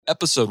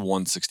Episode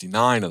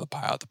 169 of the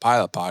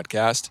Pilot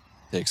Podcast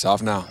takes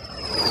off now.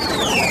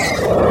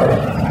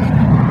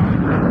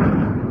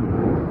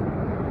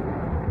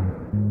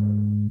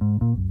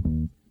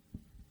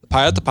 The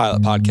Pilot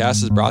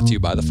Podcast is brought to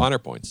you by The Finer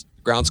Points.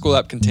 The Ground School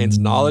app contains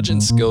knowledge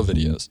and skill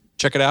videos.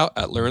 Check it out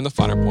at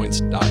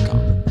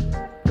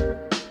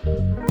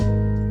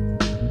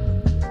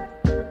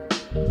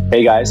learnthefinerpoints.com.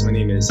 Hey guys, my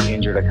name is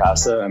Andrew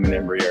DaCosta. I'm an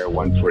Embraer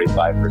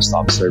 145 first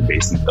officer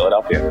based in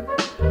Philadelphia.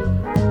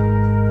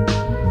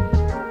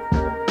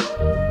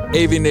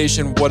 AV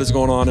Nation, what is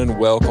going on? And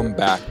welcome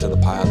back to the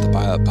Pilot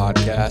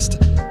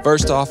Podcast.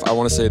 First off, I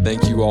want to say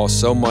thank you all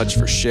so much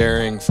for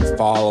sharing, for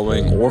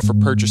following, or for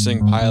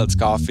purchasing Pilot's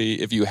Coffee.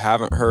 If you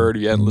haven't heard,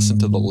 you haven't listened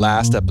to the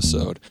last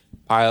episode,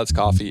 Pilot's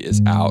Coffee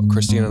is out.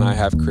 Christine and I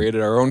have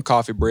created our own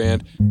coffee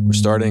brand. We're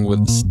starting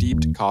with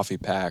steeped coffee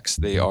packs.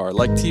 They are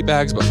like tea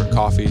bags, but for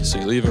coffee. So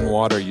you leave in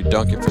water, you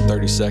dunk it for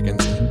 30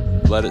 seconds,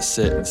 let it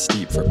sit and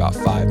steep for about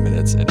 5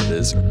 minutes, and it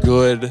is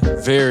good,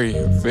 very,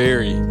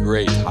 very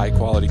great, high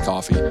quality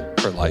coffee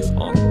for life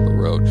on the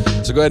road.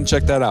 So go ahead and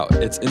check that out.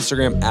 It's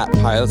Instagram at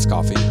Pilots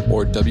Coffee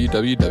or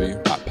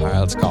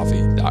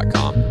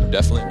www.pilotscoffee.com. You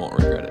definitely won't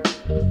regret it.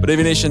 But AV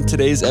Nation,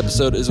 today's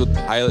episode is with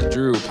Pilot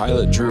Drew.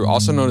 Pilot Drew,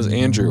 also known as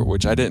Andrew,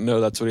 which I didn't know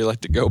that's what he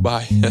liked to go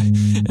by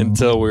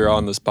until we were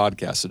on this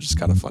podcast, which is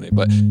kind of funny.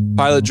 But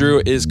Pilot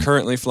Drew is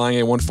currently flying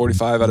a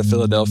 145 out of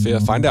Philadelphia.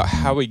 Find out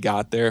how he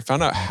got there.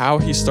 Found out how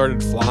he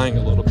started flying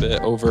a little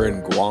bit over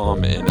in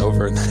Guam and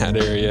over in that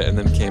area and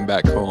then came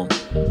back home.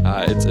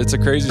 It's a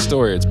crazy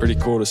story. It's pretty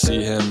cool to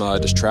see him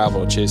just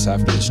travel, chase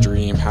after his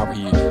dream, how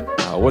he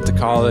went to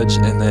college,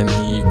 and then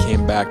he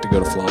came back to go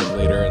to flying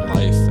later in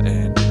life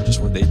and just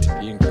went to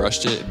ATP and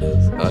crushed it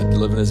and is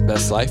living his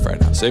best life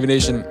right now. So AV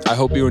Nation, I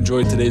hope you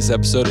enjoyed today's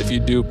episode. If you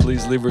do,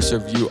 please leave us a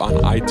review on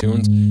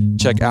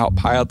iTunes. Check out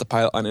Pilot the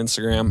Pilot on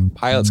Instagram,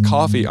 Pilot's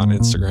Coffee on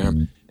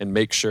Instagram, and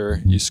make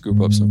sure you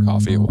scoop up some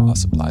coffee while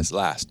supplies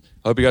last.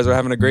 I hope you guys are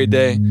having a great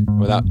day.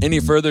 Without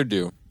any further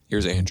ado,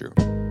 here's Andrew.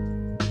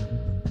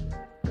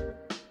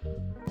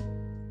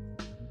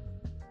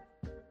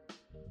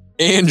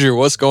 Andrew,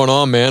 what's going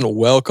on, man?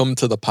 Welcome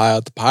to the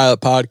Pilot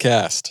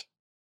Podcast.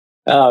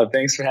 Oh,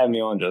 thanks for having me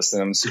on,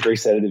 Justin. I'm super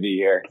excited to be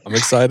here. I'm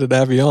excited to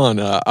have you on.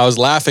 I was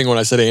laughing when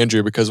I said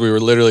Andrew because we were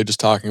literally just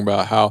talking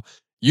about how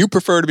you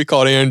prefer to be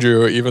called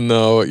Andrew, even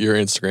though your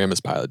Instagram is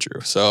Pilot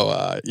Drew.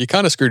 So you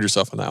kind of screwed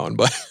yourself on that one,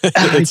 but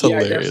it's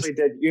hilarious. I definitely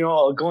did. You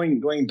know,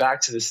 going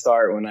back to the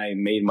start when I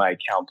made my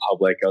account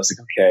public, I was like,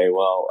 okay,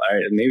 well,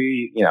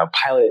 maybe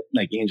Pilot,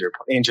 like Andrew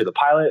the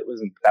Pilot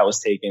was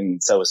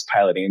taken, so was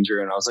Pilot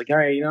Andrew, and I was like, all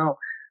right,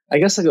 I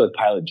guess I'll go with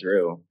Pilot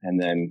Drew.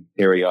 And then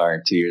here we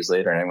are 2 years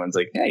later, and everyone's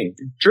like, hey,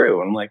 Drew.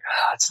 And I'm like,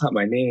 it's not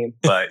my name.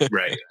 But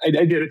right, I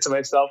did it to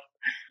myself.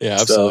 Yeah,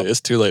 absolutely. So,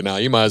 it's too late now.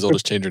 You might as well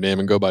just change your name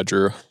and go by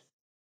Drew.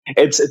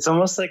 It's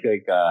almost like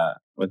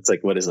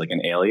what is like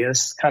an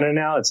alias kind of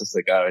now. It's just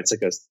like, it's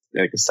like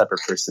a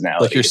separate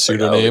personality. Like your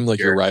pseudonym,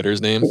 like your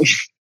writer's name.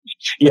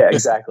 Yeah,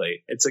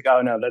 exactly. It's like,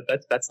 oh no,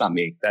 that's not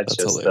me. That's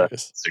just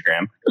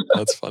Instagram.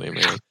 That's funny,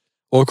 man.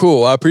 Well,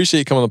 cool. I appreciate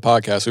you coming on the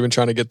podcast. We've been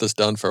trying to get this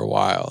done for a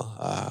while.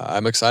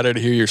 I'm excited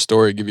to hear your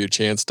story, give you a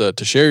chance to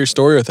share your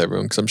story with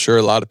everyone, because I'm sure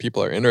a lot of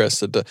people are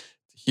interested to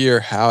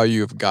hear how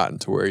you've gotten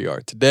to where you are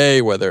today,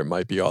 whether it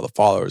might be all the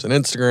followers on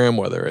Instagram,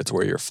 whether it's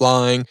where you're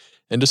flying,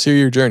 and just hear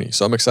your journey.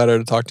 So I'm excited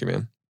to talk to you,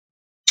 man.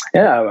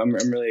 Yeah, I'm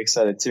really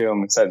excited too.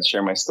 I'm excited to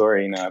share my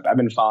story. I've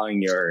been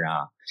following your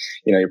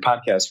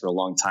podcast for a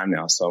long time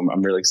now, so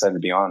I'm really excited to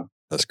be on.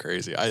 That's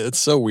crazy. It's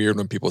so weird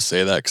when people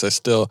say that,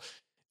 because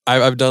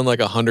I've done like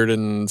 100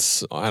 and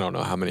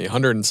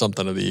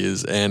something of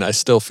these, and I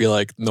still feel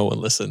like no one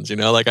listens,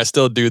 like I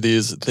still do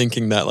these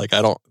thinking that like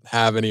I don't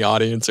have any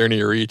audience or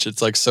any reach.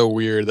 It's like so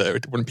weird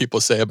that when people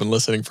say I've been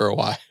listening for a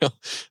while,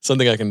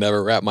 something I can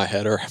never wrap my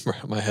head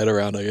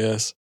around, I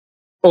guess.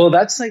 Well,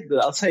 that's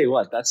I'll tell you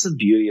what, that's the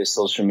beauty of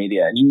social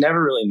media. And you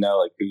never really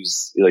know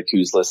who's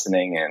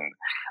listening. And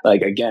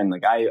I've been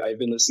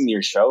listening to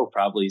your show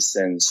probably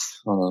since,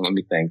 let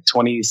me think,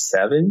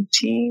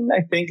 2017,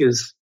 I think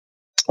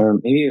or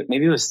maybe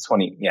it was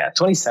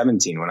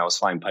 2017 when I was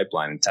flying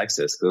pipeline in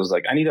Texas. Cause I was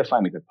like, I need to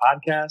find a good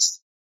podcast.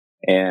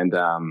 And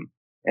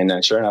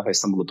then sure enough, I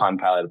stumbled upon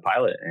Pilot the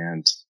Pilot,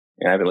 and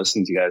I've been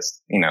listening to you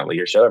guys,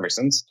 your show ever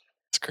since.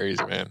 It's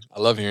crazy, man. I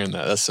love hearing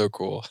that. That's so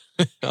cool.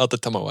 I'll have to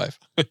tell my wife.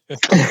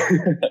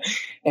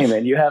 Hey,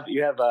 man, you have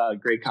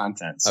great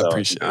content. So I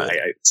appreciate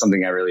it.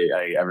 Something I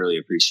really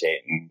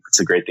appreciate, and it's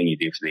a great thing you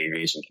do for the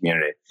aviation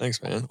community.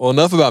 Thanks, man. Well,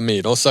 enough about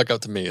me. Don't suck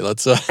up to me.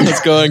 Let's go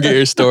ahead and get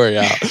your story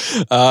out.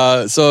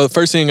 So the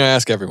first thing I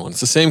ask everyone, it's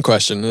the same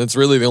question, and it's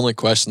really the only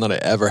question that I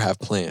ever have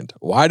planned.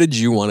 Why did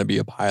you want to be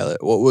a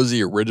pilot? What was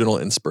the original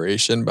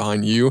inspiration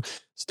behind you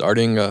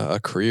starting a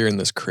career in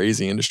this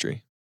crazy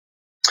industry?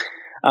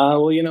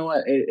 Well, you know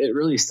what? It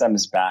really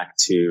stems back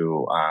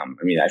to, I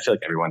feel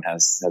like everyone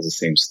has the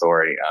same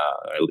story.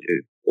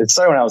 It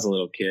started when I was a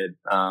little kid.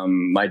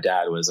 My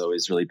dad was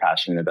always really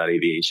passionate about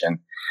aviation.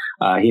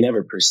 He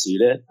never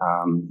pursued it.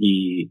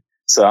 He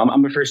So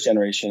I'm a first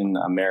generation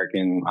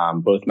American.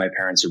 Both my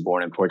parents were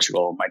born in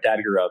Portugal. My dad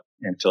grew up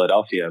in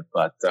Philadelphia,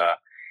 but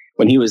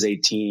when he was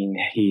 18,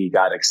 he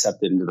got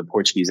accepted into the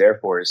Portuguese Air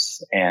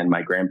Force, and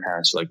my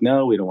grandparents were like,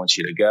 "No, we don't want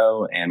you to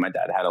go." And my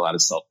dad had a lot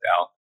of self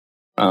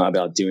doubt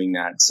about doing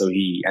that, so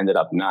he ended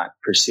up not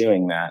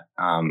pursuing that.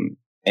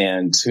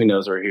 And who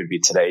knows where he would be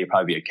today? He'd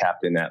probably be a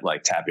captain at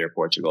like TAP Air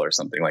Portugal or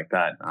something like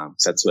that.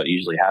 So that's what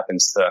usually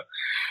happens to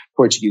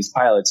Portuguese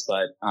pilots.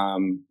 But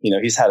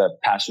he's had a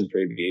passion for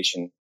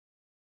aviation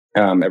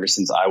ever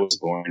since I was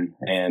born.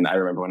 And I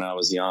remember when I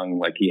was young,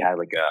 like he had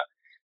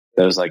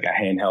there was like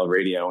a handheld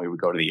radio. We would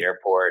go to the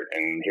airport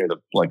and hear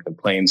the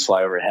planes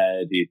fly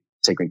overhead. He'd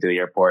take me to the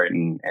airport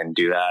and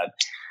do that.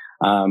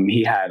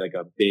 He had like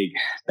a big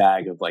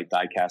bag of like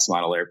die-cast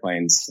model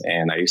airplanes,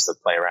 and I used to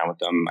play around with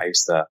them. I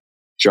used to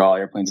draw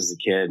airplanes as a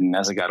kid. And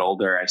as I got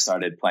older, I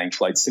started playing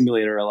Flight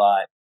Simulator a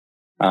lot.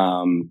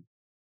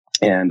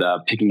 And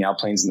picking out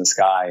planes in the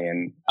sky.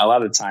 And a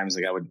lot of times,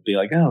 like I would be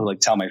like, oh, like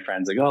tell my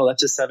friends, like, oh,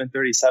 that's a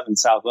 737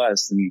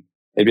 Southwest. And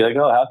they'd be like,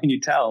 oh, how can you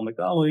tell? I'm like,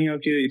 oh, well,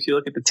 if you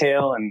look at the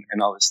tail and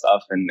all this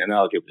stuff, and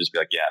other people just be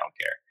like, yeah, I don't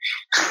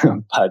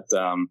care. But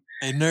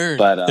a nerd.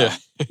 But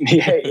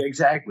yeah,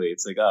 exactly.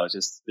 It's like, oh,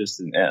 just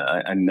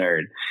a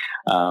nerd.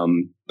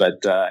 And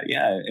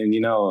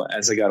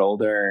as I got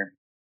older,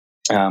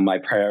 my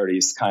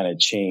priorities kind of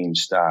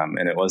changed,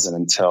 and it wasn't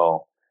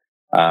until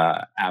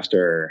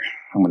after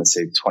I'm going to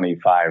say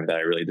 25 that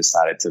I really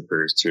decided to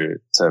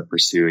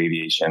pursue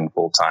aviation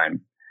full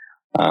time.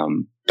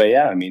 But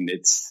yeah, I mean,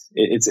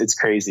 it's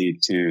crazy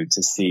to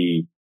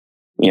see,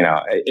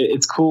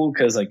 it's cool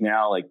because like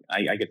now, like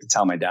I get to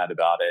tell my dad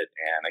about it,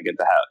 and I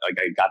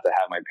got to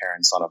have my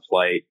parents on a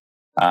flight,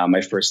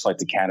 my first flight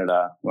to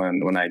Canada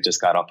when I just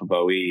got off of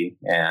OE,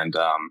 and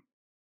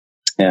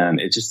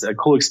it's just a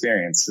cool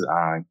experience,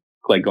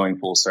 like going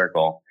full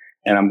circle.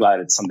 And I'm glad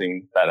it's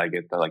something that I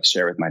get to like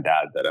share with my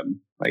dad that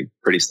I'm like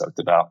pretty stoked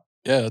about.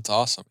 Yeah, that's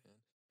awesome.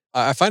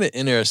 I find it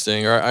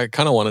interesting, or I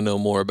kind of want to know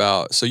more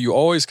about. So you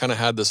always kind of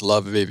had this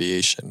love of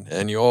aviation,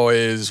 and you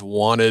always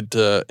wanted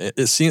to.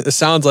 It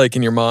sounds like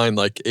in your mind,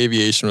 like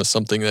aviation was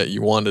something that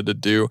you wanted to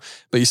do.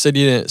 But you said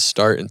you didn't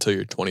start until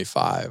you're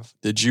 25.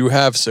 Did you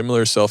have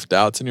similar self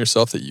doubts in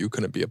yourself that you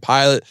couldn't be a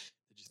pilot?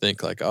 Did you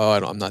think like, oh,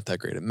 I'm not that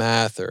great at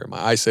math, or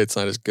my eyesight's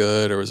not as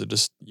good, or was it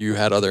just you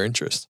had other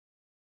interests?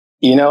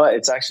 You know what?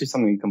 It's actually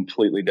something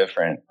completely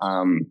different.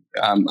 I'm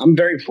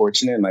very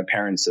fortunate. My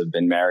parents have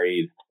been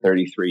married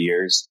 33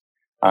 years.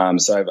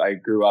 So I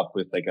grew up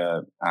with like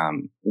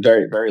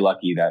very, very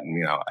lucky that,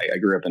 I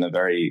grew up in a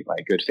very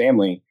like good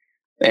family.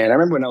 And I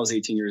remember when I was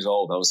 18 years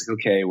old, I was like,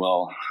 okay,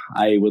 well,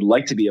 I would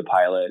like to be a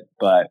pilot,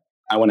 but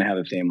I want to have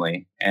a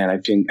family. And I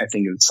think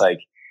it's like,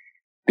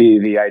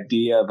 the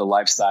idea of the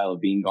lifestyle of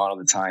being gone all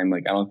the time,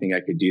 like I don't think I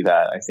could do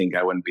that. I think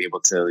I wouldn't be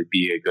able to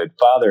be a good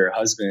father or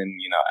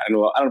husband. I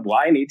don't know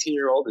why an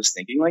 18-year-old is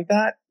thinking like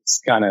that. It's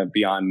kind of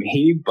beyond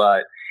me,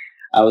 but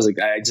I was like,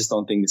 I just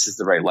don't think this is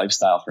the right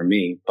lifestyle for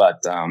me.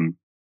 But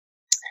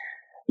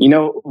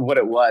what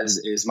it was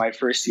is my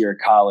first year of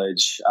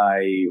college,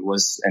 I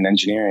was in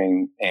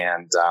engineering,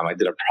 and I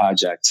did a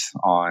project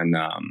on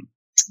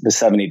the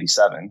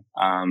 787,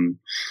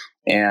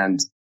 and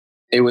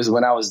it was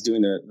when I was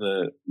doing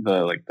the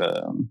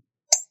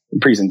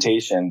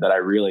presentation that I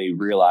really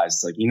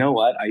realized, like, you know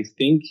what? I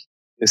think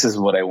this is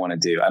what I want to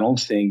do. I don't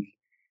think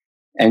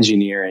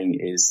engineering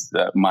is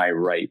my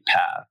right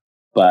path,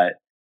 but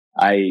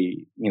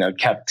I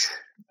kept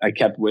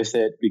with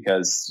it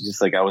because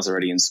just like I was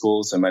already in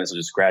school, so I might as well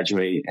just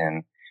graduate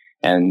and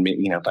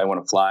if I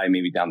want to fly,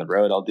 maybe down the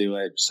road, I'll do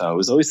it. So it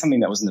was always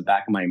something that was in the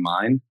back of my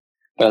mind.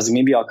 But I was like,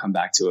 maybe I'll come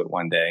back to it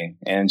one day.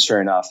 And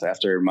sure enough,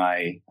 after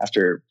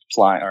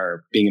flying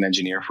or being an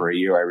engineer for a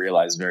year, I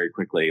realized very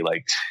quickly,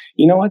 like,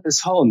 you know what, this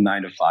whole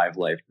 9-to-5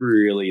 life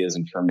really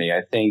isn't for me.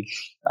 I think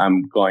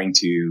I'm going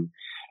to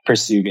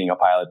pursue being a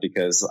pilot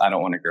because I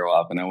don't want to grow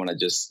up, and I want to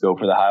just go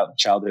for the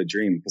childhood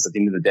dream. Because at the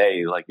end of the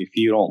day, like if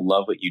you don't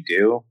love what you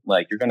do,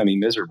 like you're going to be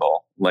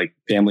miserable, like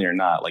family or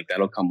not, like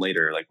that'll come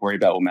later. Like worry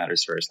about what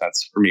matters first.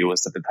 That's for me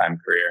was at the time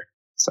career.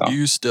 So do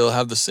you still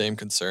have the same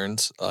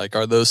concerns? Like,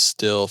 are those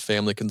still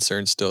family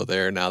concerns still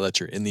there now that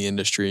you're in the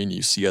industry and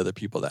you see other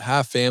people that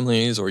have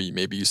families, or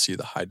maybe you see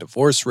the high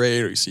divorce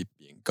rate, or you see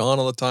being gone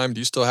all the time?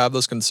 Do you still have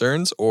those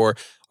concerns, or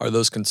are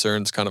those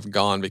concerns kind of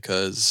gone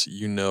because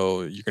you're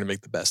going to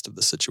make the best of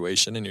the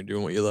situation and you're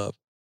doing what you love?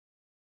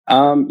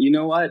 You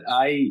know what?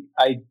 I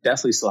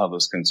definitely still have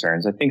those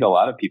concerns. I think a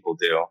lot of people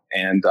do.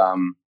 And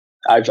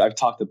I've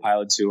talked to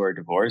pilots who are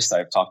divorced.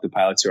 I've talked to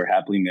pilots who are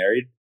happily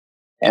married.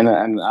 And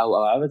a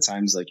lot of the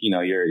times, like,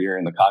 you're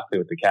in the cockpit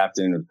with the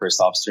captain or the first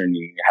officer, and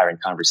you're having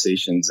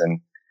conversations, and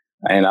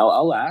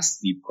I'll ask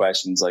deep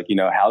questions like,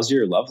 how's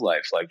your love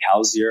life? Like,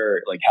 how's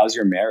your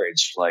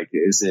marriage? Like,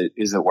 is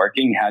it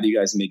working? How do you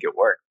guys make it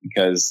work?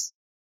 Because,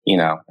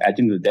 at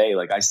the end of the day,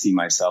 like I see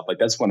myself, like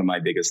that's one of my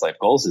biggest life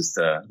goals is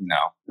to,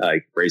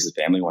 like raise a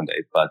family one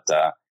day. But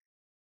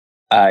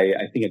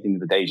I think at the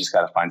end of the day, you just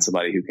got to find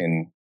somebody who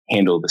can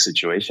handle the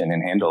situation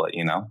and handle it,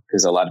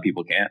 because a lot of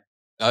people can't.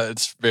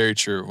 It's very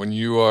true. When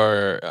you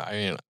are,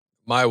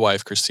 my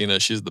wife, Christina,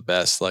 she's the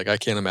best. Like I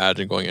can't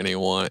imagine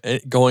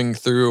going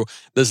through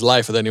this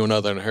life with anyone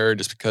other than her,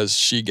 just because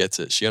she gets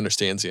it. She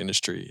understands the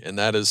industry, and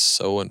that is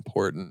so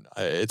important.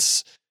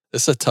 It's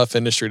a tough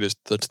industry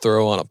to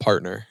throw on a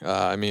partner.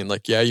 I mean,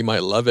 like, yeah, you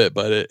might love it,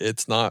 but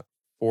it's not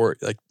for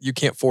like you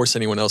can't force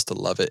anyone else to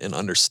love it and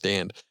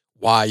understand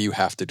why you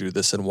have to do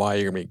this and why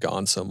you're gonna be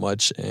gone so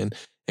much, and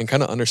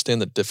kind of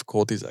understand the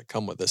difficulties that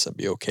come with this and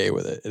be okay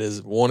with it. It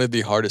is one of the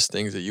hardest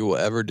things that you will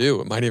ever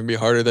do. It might even be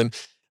harder than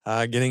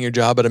getting your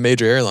job at a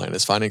major airline,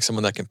 is finding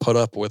someone that can put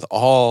up with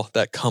all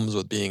that comes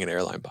with being an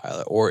airline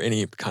pilot or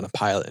any kind of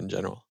pilot in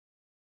general.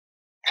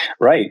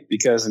 Right.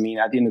 Because I mean,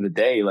 at the end of the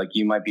day, like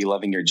you might be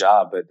loving your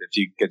job, but if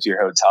you get to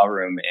your hotel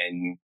room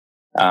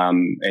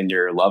and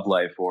your love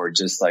life, or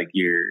just like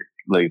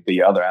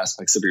the other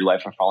aspects of your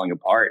life are falling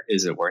apart,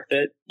 is it worth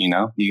it? You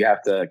know, you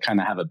have to kind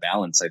of have a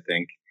balance, I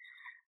think.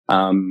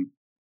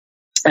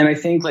 And I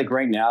think like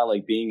right now,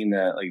 like being in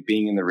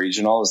the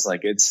regionals,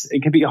 like it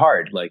can be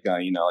hard. Like,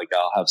 like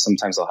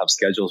sometimes I'll have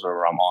schedules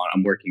where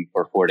I'm working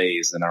for 4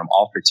 days and then I'm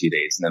off for 2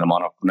 days and then I'm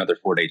on another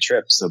 4-day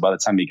trip. So by the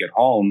time you get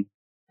home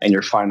and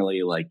you're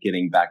finally like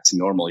getting back to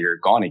normal, you're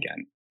gone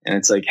again. And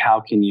it's like,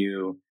 how can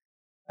you,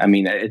 I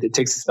mean, it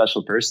takes a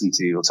special person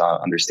to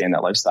understand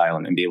that lifestyle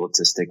and be able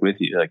to stick with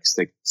you, like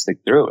stick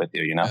through it with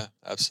you, you know? Yeah,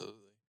 absolutely.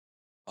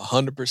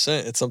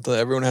 100%. It's something that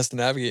everyone has to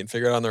navigate and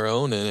figure out on their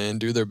own, and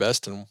do their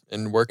best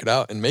and work it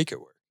out and make it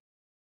work.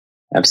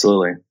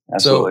 Absolutely.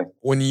 So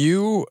when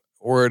you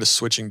were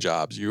switching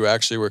jobs, you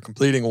actually were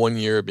completing 1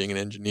 year of being an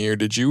engineer.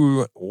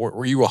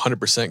 Were you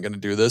 100% going to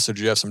do this, or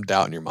did you have some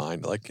doubt in your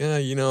mind? Like, yeah,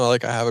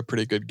 like I have a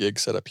pretty good gig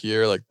set up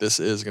here. Like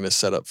this is going to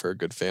set up for a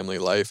good family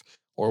life.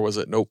 Or was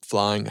it, nope,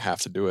 flying, I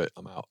have to do it,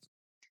 I'm out?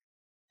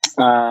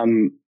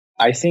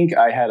 I think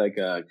I had like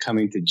a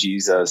coming to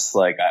Jesus,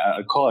 like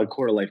I call it a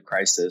quarter life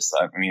crisis.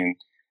 I mean,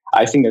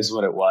 I think that's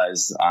what it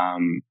was.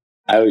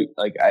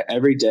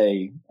 Every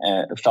day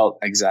felt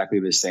exactly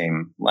the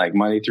same. Like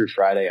Monday through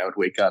Friday, I would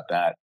wake up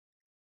at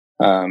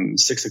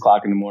 6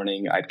 o'clock in the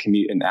morning. I'd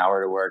commute an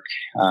hour to work.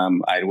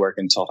 I'd work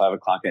until 5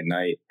 o'clock at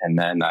night, and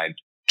then I'd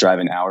drive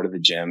an hour to the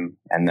gym,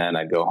 and then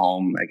I'd go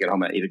home. I get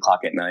home at 8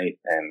 o'clock at night,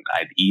 and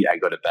I'd eat. I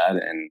go to bed,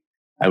 and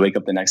I wake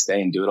up the next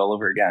day and do it all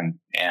over again.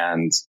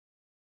 And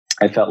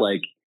I felt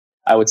like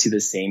I would see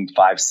the same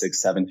 5,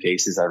 6, 7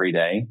 faces every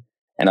day.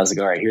 And I was like,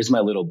 all right, here's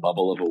my little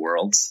bubble of a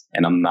world.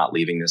 And I'm not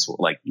leaving this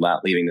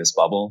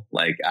bubble.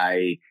 Like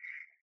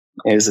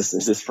is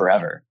this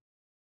forever?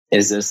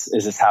 Is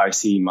this how I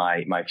see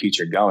my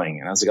future going?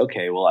 And I was like,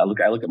 okay, well, I look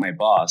at my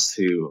boss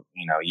who,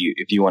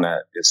 if you want to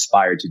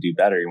aspire to do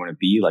better, you want to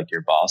be like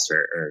your boss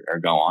or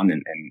go on.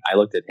 And I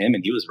looked at him,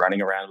 and he was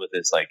running around with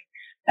this like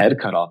head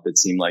cut off. It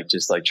seemed like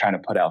just like trying to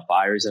put out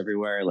fires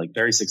everywhere, like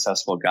very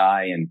successful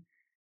guy.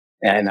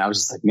 And I was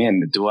just like,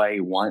 man, do I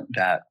want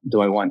that? Do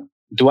I want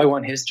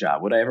his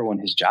job? Would I ever want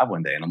his job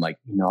one day? And I'm like,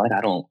 you know what?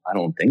 I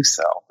don't think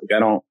so. Like, I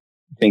don't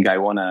think I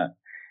want to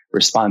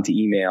respond to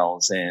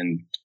emails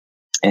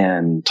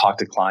and talk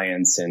to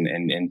clients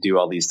and do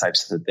all these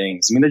types of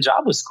things. I mean, the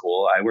job was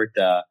cool. I worked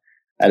at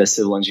a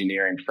civil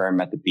engineering firm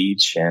at the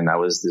beach, and I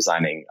was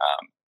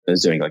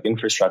doing like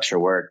infrastructure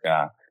work,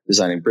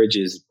 designing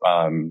bridges,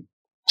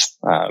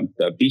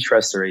 the beach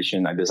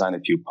restoration. I designed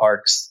a few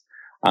parks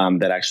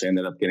that actually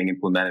ended up getting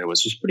implemented,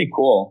 which was pretty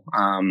cool.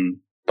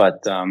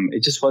 But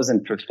it just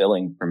wasn't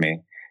fulfilling for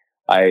me.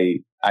 I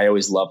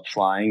always loved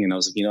flying, and I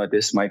was like, you know what,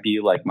 this might be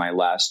like my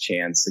last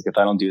chance. Like if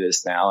I don't do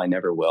this now, I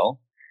never will.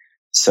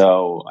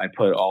 So I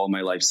put all of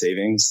my life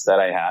savings that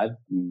I had,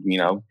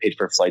 paid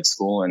for flight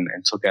school and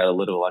took out a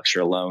little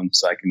extra loan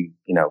so I can,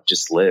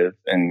 just live.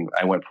 And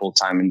I went full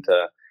time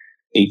into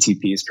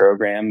ATP's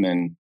program,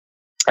 and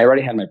I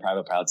already had my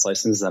private pilot's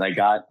license that I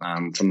got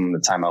from the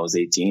time I was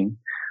 18.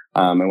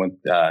 I went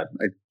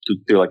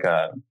through like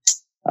a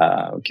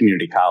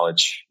community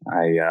college.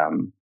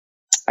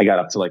 I got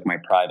up to like my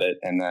private,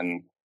 and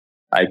then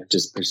I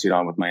just pursued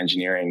on with my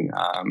engineering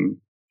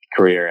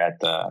career at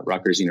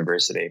Rutgers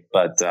University.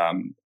 But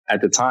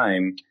at the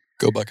time,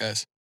 go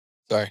Buckeyes.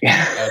 Sorry.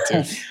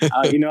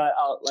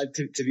 I'll like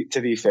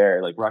to be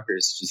fair, like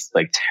Rutgers is just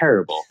like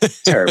terrible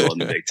in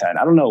the Big Ten.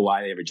 I don't know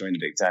why they ever joined the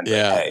Big Ten.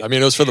 Yeah, hey. I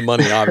mean, it was for the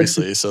money,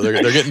 obviously. So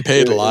they're getting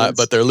paid a lot,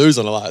 but they're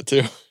losing a lot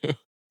too.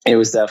 It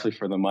was definitely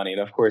for the money.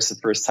 And of course, the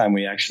first time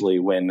we actually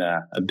win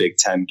a Big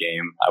Ten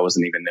game, I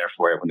wasn't even there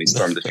for it when they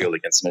stormed the field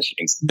against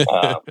Michigan.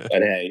 But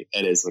hey,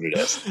 it is what it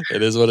is.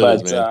 It is what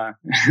it is, man.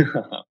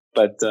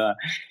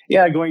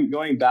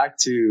 Going back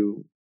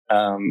to,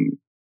 there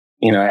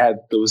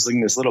was like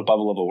this little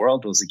bubble of a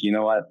world. I was like, you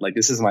know what? Like,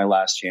 this is my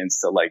last chance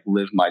to like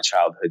live my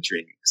childhood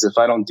dream. Because if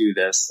I don't do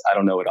this, I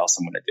don't know what else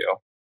I'm going to do.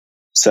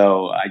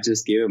 So I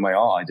just gave it my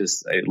all. I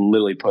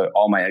literally put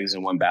all my eggs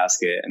in one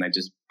basket, and I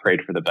just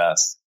prayed for the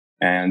best.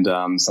 And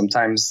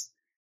sometimes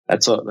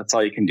that's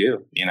all you can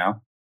do,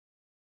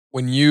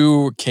 When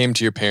you came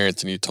to your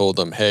parents and you told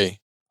them, hey,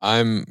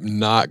 I'm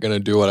not going to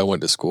do what I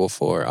went to school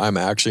for. I'm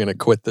actually going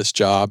to quit this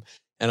job,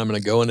 and I'm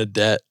going to go into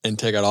debt and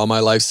take out all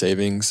my life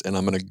savings, and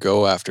I'm going to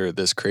go after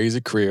this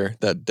crazy career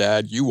that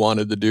Dad, you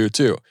wanted to do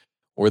too.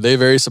 Were they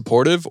very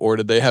supportive, or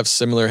did they have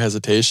similar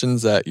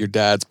hesitations that your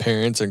dad's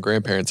parents and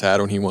grandparents had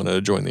when he wanted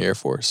to join the Air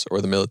Force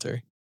or the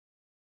military?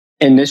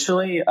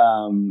 Initially,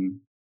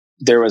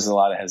 there was a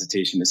lot of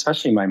hesitation,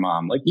 especially my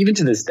mom. Like even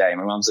to this day,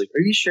 my mom's like,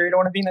 "Are you sure you don't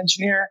want to be an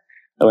engineer?"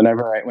 And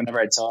whenever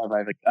I tell her I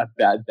have like a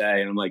bad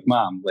day, and I'm like,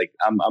 "Mom, like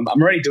I'm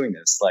already doing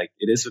this. Like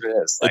it is what it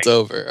is. Like It's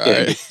over. All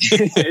right.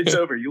 it's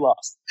over. You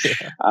lost."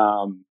 Yeah.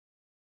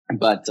 And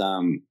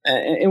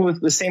it was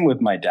the same with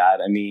my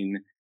dad. I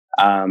mean,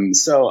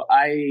 so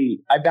I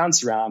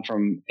bounced around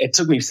from. It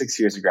took me 6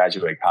 years to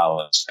graduate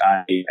college.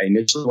 I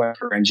initially went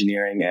for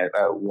engineering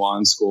at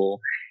one school,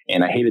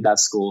 and I hated that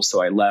school,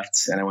 so I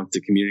left and I went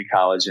to community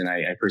college, and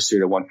I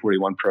pursued a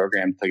 141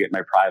 program to get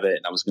my private,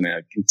 and I was going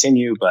to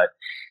continue, but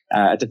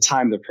at the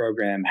time the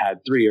program had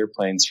 3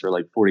 airplanes for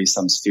like 40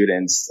 some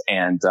students,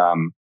 and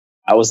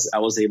I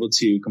was able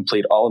to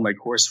complete all of my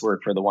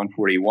coursework for the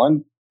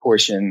 141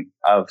 portion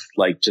of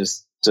like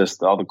just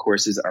all the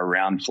courses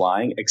around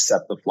flying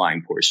except the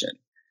flying portion.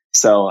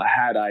 So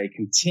had I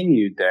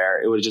continued there,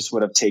 would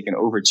have taken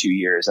over 2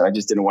 years, and I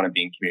just didn't want to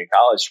be in community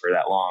college for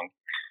that long.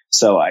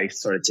 So I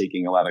started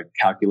taking a lot of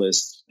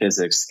calculus,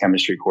 physics,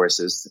 chemistry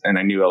courses, and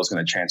I knew I was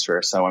going to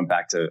transfer. So I went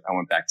back to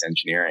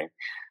engineering.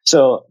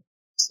 So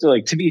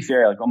like, to be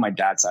fair, like on my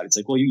dad's side, it's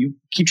like, well, you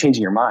keep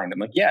changing your mind. I'm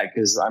like, yeah,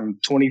 because I'm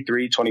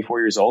 23, 24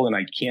 years old, and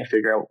I can't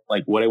figure out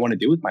like what I want to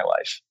do with my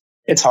life.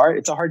 It's hard.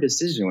 It's a hard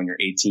decision when you're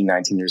 18,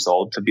 19 years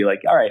old to be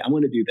like, all right, I'm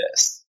going to do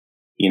this,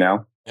 you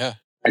know? Yeah.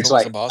 And so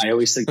I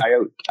always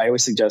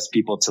suggest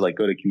people to like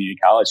go to community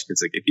college,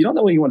 because like if you don't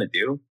know what you want to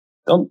do,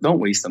 don't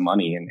waste the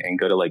money and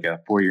go to like a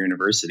 4-year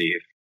university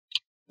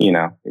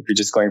if you're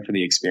just going for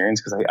the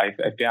experience. Because I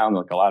found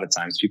like a lot of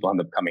times people end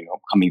up coming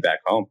back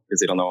home because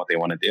they don't know what they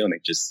want to do, and they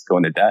just go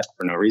into debt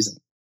for no reason.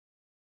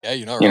 Yeah,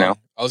 you're not wrong.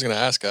 I was going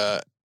to ask, so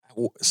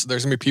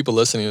there's going to be people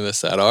listening to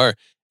this that are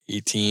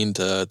 18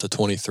 to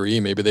 23.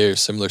 Maybe they're a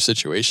similar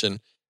situation.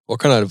 What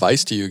kind of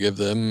advice do you give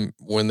them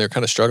when they're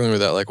kind of struggling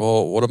with that? Like,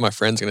 well, what are my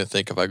friends going to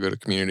think if I go to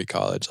community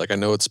college? Like, I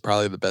know it's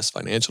probably the best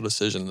financial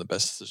decision, the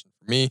best decision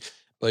for me,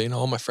 but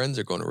all my friends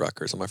are going to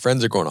Rutgers, and my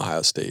friends are going to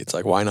Ohio State. It's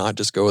like, why not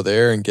just go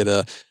there and get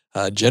a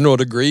general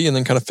degree and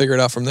then kind of figure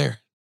it out from there?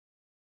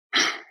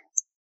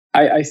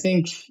 I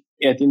think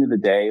at the end of the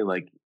day,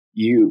 like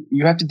you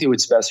have to do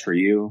what's best for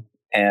you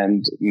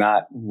and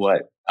not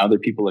what other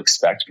people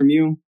expect from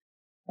you.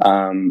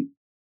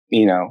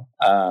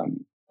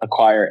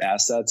 Acquire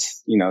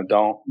assets,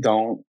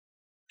 don't,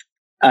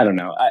 I don't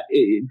know.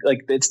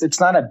 It's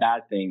not a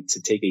bad thing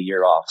to take a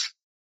year off,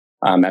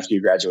 after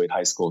you graduate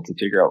high school to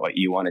figure out what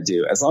you want to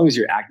do, as long as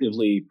you're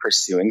actively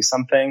pursuing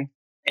something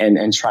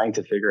and trying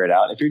to figure it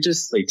out. If you're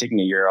just like taking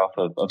a year off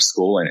of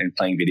school and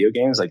playing video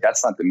games, like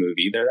that's not the move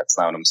either. That's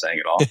not what I'm saying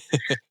at all.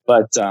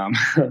 But I'm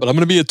going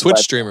to be a Twitch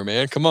streamer,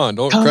 man. Come on,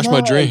 don't crush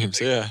my dreams.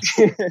 Yeah.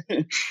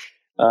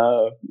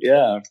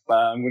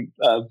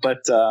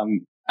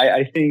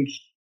 I think,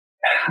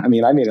 I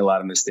mean, I made a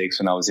lot of mistakes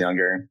when I was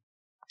younger,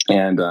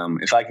 and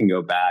if I can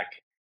go back,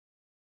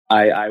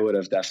 I would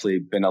have definitely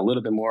been a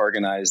little bit more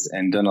organized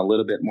and done a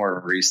little bit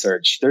more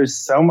research. There's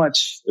so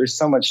much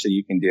that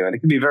you can do, and it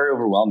can be very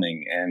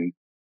overwhelming, and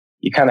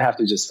you kind of have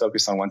to just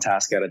focus on one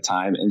task at a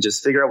time and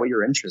just figure out what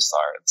your interests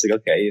are. It's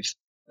like, okay, if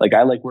like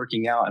I like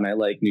working out and I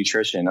like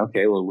nutrition,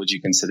 okay, well, would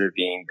you consider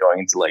going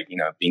into like,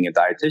 being a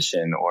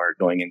dietitian or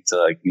going into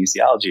like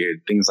kinesiology or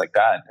things like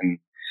that?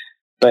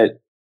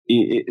 But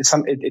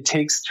it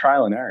takes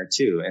trial and error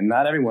too, and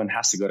not everyone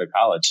has to go to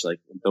college. Like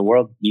the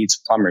world needs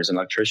plumbers and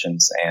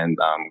electricians and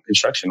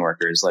construction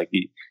workers. And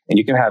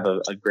you can have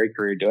a great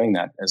career doing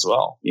that as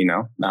well. You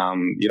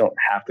don't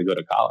have to go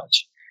to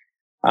college.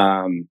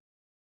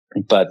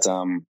 But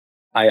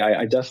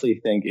I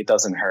definitely think it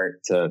doesn't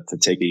hurt to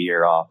take a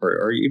year off,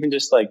 or even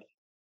just like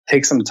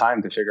take some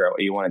time to figure out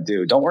what you want to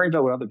do. Don't worry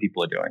about what other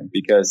people are doing,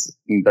 because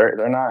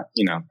they're not.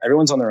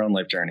 Everyone's on their own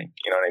life journey.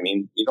 You know what I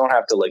mean? You don't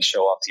have to like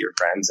show off to your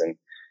friends, and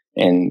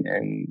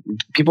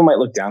people might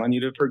look down on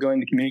you for going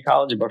to community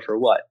college, but for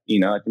what?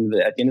 At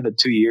the end of the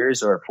 2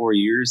 years or 4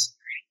 years,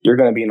 you're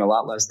going to be in a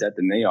lot less debt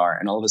than they are.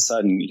 And all of a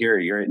sudden you're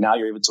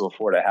able to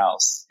afford a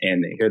house,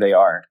 and here they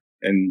are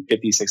in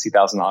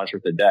 $50,000-$60,000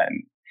 worth of debt,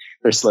 and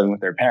they're still living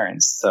with their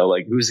parents. So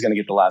like, who's going to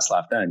get the last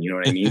laugh then? You know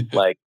what I mean?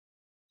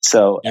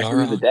 So at the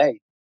end of the day,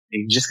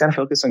 you just got to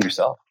focus on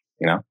yourself,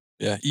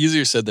 Yeah.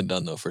 Easier said than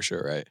done though, for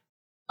sure. Right.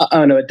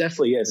 Oh no, it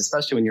definitely is,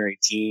 especially when you're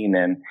 18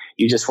 and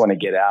you just want to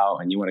get out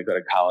and you want to go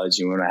to college,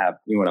 you want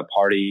to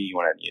party, you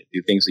want to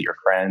do things with your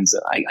friends.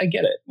 I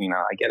get it.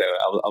 I get it.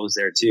 I was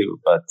there too,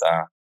 but,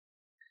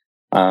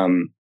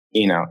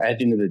 at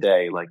the end of the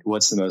day, like,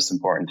 what's the most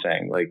important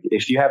thing? Like,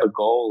 if you have a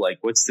goal, like,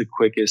 what's the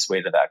quickest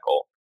way to that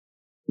goal?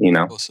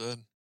 Well said.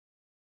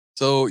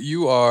 So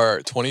you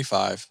are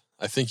 25.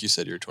 I think you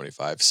said you're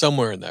 25,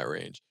 somewhere in that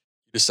range.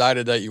 You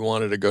decided that you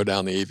wanted to go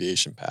down the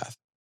aviation path.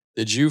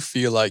 Did you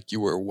feel like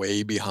you were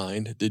way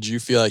behind? Did you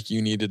feel like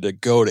you needed to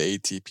go to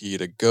ATP,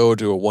 to go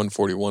to a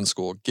 141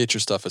 school, get your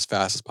stuff as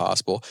fast as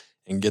possible,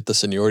 and get the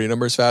seniority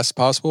number as fast as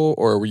possible?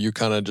 Or were you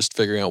kind of just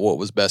figuring out what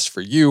was best for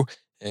you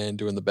and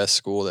doing the best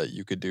school that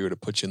you could do to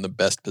put you in the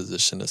best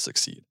position to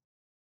succeed?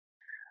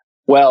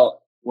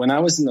 Well, when I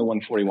was in the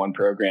 141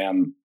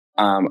 program,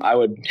 I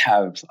would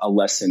have a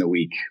lesson a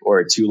week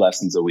or 2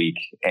 lessons a week.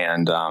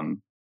 And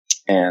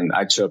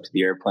I'd show up to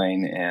the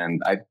airplane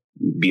and I'd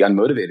be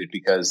unmotivated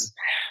because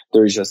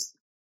there was just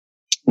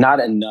not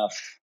enough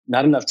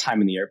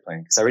time in the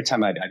airplane. Because every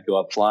time I'd go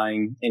up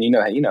flying, and you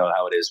know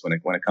how it is when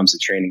it comes to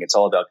training, it's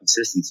all about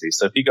consistency.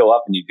 So if you go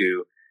up and you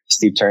do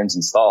steep turns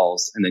and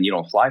stalls, and then you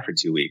don't fly for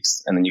 2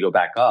 weeks, and then you go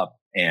back up,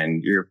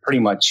 and you're pretty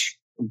much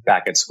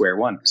back at square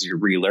one because you're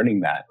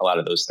relearning a lot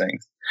of those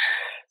things.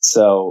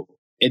 So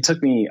it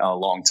took me a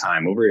long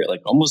time, over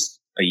like almost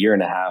a year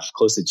and a half,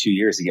 close to 2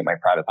 years, to get my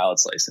private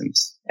pilot's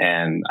license.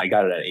 And I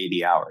got it at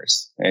 80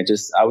 hours. And I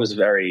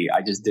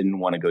just didn't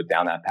want to go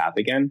down that path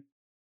again.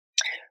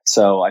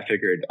 So I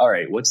figured, all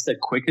right, what's the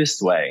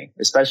quickest way,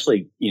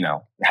 especially,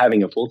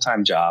 having a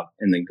full-time job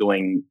and then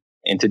going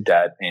into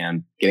debt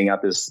and getting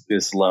out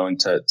this loan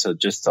to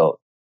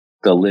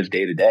live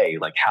day to day?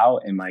 Like, how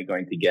am I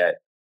going to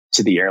get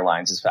to the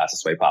airlines as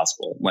fastest way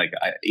possible? Like,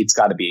 it's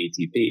got to be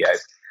ATP.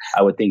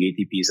 I would think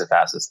ATP is the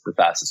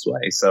fastest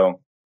way. So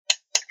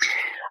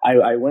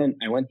I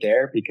went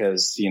there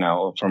because,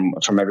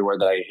 from everywhere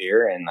that I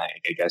hear, and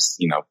I guess,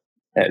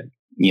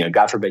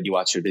 God forbid you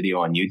watch a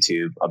video on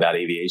YouTube about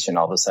aviation,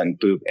 all of a sudden,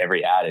 boop,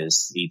 every ad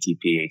is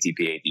ATP.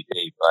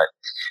 But,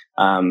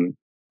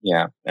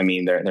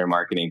 their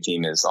marketing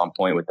team is on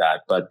point with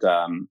that. But,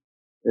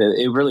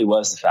 it really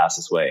was the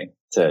fastest way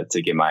to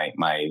get my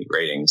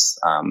ratings.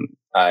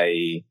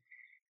 I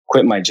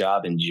quit my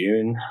job in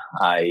June.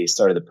 I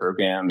started the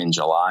program in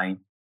July,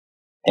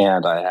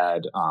 and I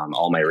had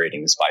all my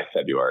ratings by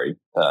February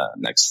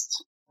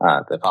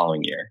the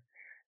following year.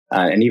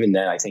 And even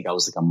then, I think I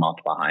was like a month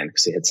behind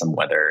because it hit some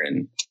weather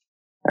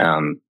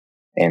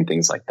and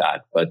things like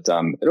that. But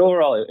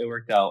overall, it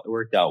worked out. It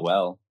worked out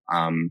well.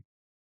 From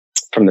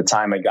the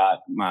time I got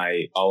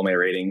all my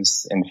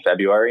ratings in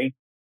February,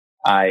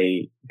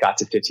 I got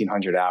to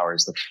 1,500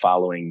 hours the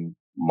following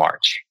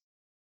March.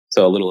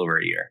 So a little over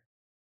a year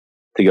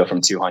to go from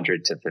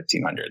 200 to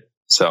 1,500.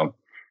 So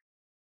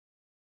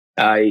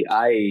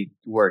I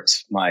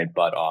worked my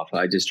butt off.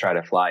 I just tried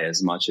to fly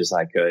as much as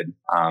I could.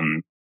 I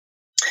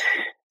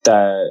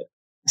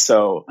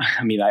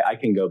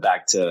can go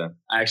back to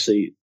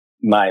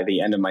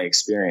the end of my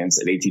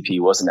experience at ATP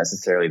wasn't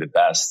necessarily the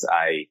best.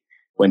 I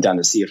went down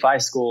to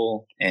CFI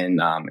school in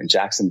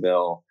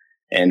Jacksonville,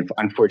 and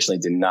unfortunately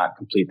did not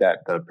complete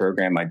the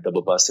program. I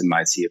double busted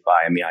my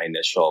CFI and my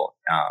initial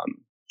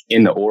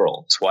in the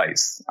oral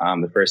twice.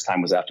 The first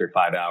time was after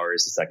 5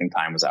 hours. The second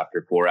time was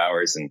after 4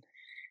 hours. And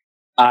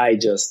I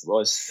just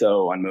was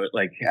so unmotivated.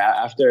 Like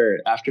after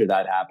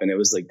that happened, it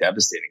was like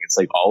devastating. It's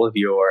like all of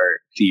your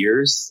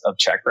fears of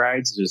check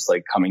rides just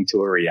like coming to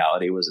a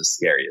reality was the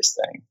scariest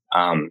thing.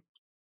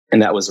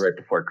 And that was right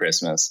before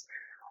Christmas.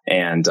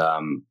 And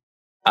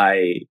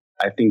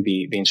I think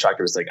the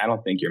instructor was like, I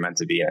don't think you're meant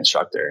to be an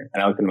instructor.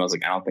 And I looked at him, I was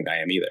like, I don't think I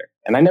am either.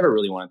 And I never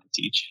really wanted to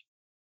teach.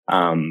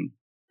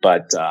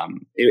 But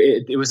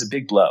it was a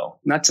big blow,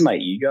 not to my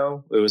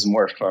ego. It was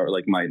more for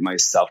like my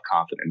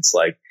self-confidence.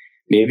 Like,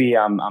 maybe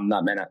I'm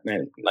not meant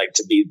like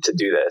to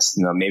do this.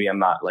 Maybe I'm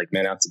not like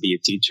meant out to be a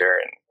teacher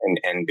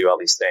and do all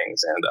these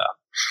things.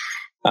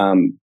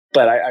 And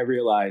but I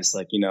realized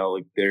like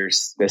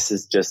this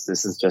is just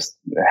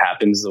it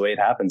happens the way it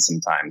happens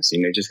sometimes.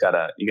 You just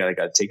gotta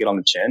take it on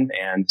the chin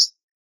and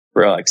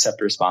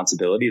accept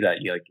responsibility that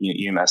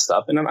you messed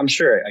up. And I'm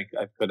sure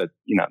I could have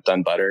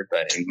done better,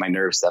 but my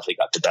nerves definitely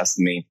got the best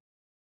of me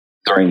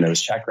during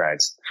those check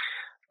rides.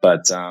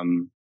 But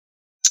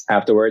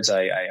afterwards,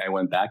 I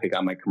went back. I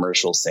got my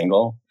commercial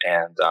single,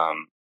 and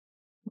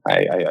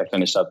I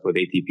finished up with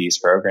ATP's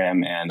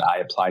program, and I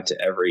applied to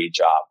every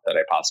job that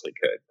I possibly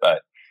could.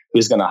 But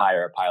who's going to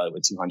hire a pilot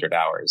with 200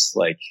 hours?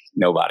 Like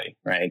nobody,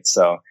 right?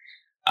 So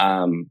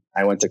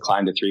I went to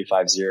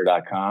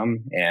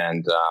climb350.com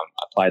and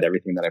applied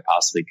everything that I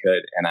possibly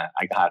could, and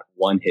I got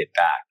one hit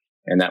back,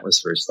 and that was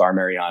for Star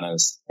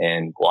Marianas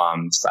in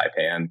Guam,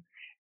 Saipan,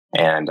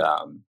 and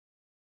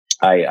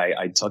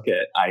I took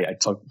it. I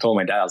told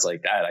my dad, I was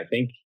like, Dad, I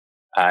think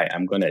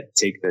I'm going to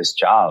take this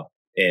job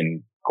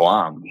in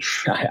Guam.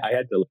 I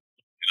had to look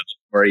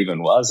where it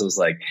even was. I was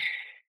like,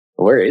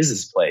 where is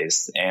this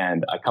place?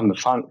 And I come to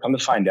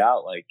find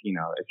out, like,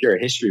 if you're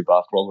a history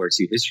buff, World War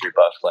II history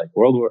buff, like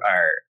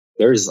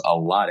there's a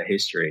lot of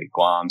history.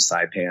 Guam,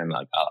 Saipan,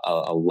 like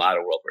a lot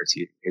of World War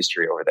II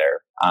history over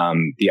there.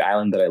 The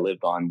island that I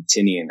lived on,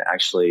 Tinian,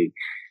 actually,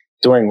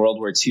 during World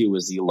War II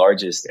was the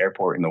largest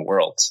airport in the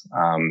world.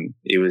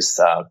 It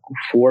was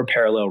 4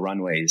 parallel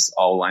runways,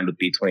 all lined with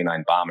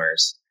B-29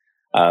 bombers.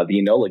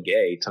 The Enola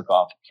Gay took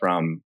off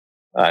from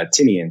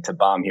Tinian to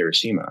bomb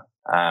Hiroshima,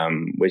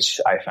 which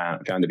I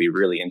found to be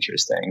really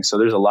interesting. So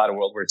there's a lot of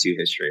World War II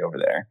history over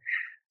there.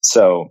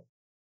 So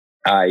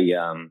I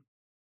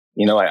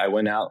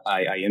went out,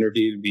 I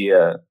interviewed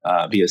via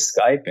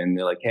Skype, and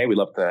they're like, hey, we'd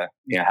love to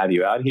have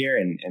you out here.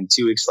 And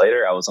 2 weeks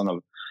later, I was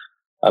on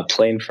a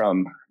plane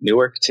from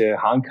Newark to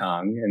Hong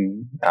Kong,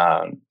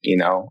 and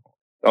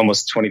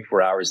almost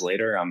 24 hours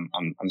later,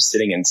 I'm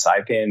sitting in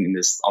Saipan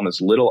on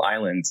this little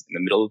island in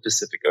the middle of the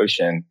Pacific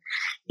Ocean,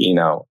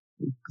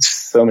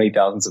 so many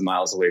thousands of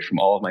miles away from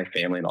all of my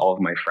family and all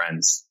of my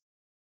friends.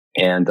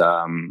 And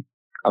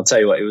I'll tell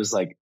you what, it was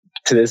like,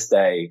 to this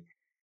day,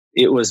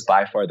 it was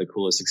by far the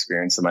coolest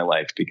experience of my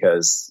life,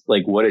 because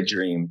like, what a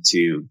dream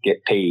to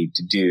get paid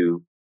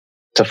to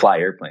fly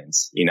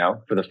airplanes,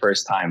 for the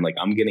first time. Like,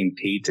 I'm getting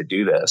paid to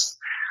do this.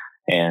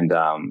 And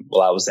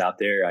while I was out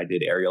there, I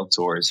did aerial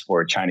tours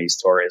for Chinese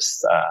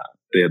tourists.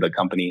 The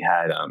company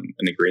had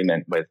an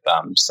agreement with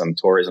some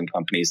tourism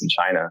companies in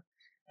China.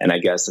 And I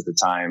guess at the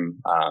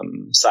time,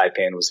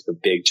 Saipan was like a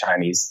big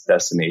Chinese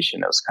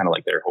destination. It was kind of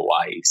like their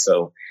Hawaii.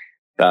 So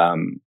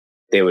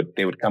they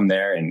would come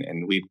there,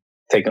 and we'd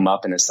take them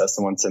up in a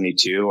Cessna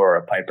 172 or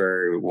a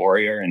Piper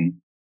Warrior,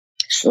 and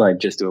like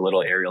just do a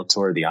little aerial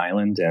tour of the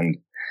island. And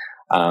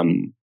I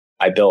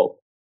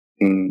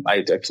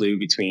flew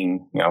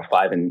between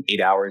 5 and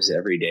 8 hours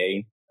every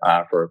day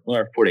for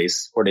 4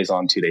 days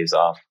on, 2 days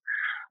off.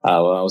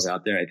 While I was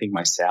out there, I think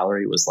my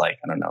salary was like,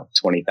 I don't know,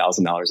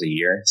 $20,000 a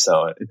year.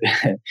 So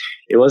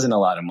it wasn't a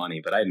lot of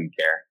money, but I didn't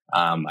care.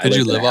 Did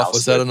you live off?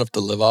 Was that enough to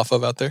live off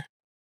of out there?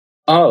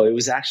 Oh, it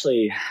was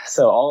actually,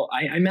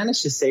 I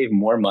managed to save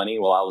more money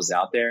while I was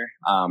out there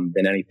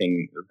than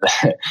anything.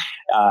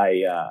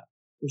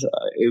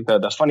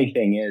 The funny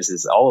thing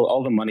is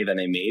all the money that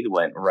I made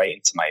went right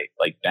into my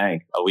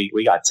bank.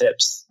 We got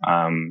tips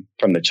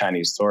from the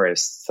Chinese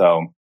tourists,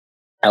 so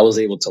I was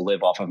able to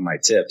live off of my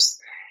tips.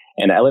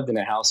 And I lived in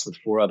a house with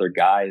 4 other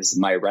guys.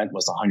 My rent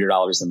was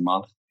 $100 a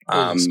month.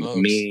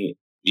 Me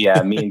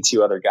and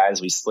 2 other guys,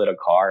 we split a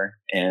car,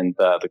 and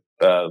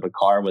the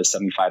car was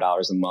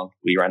 $75 a month.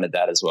 We rented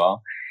that as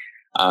well.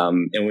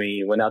 And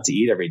we went out to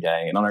eat every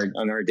day. And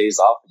on our days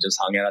off, we just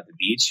hung out at the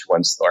beach,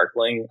 went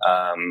snorkeling.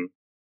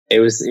 It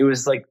was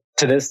like,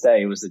 to this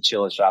day, it was the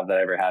chillest job that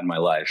I ever had in my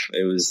life.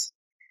 It was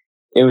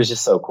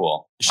just so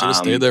cool. You should have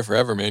stayed there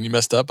forever, man. You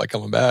messed up by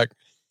coming back.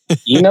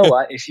 You know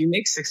what? If you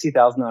make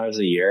 $60,000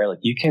 a year, like,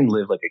 you can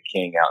live like a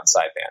king out in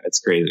Saipan. It's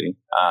crazy.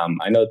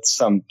 I know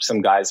some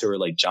guys who were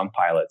like jump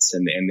pilots,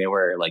 and they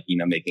were like,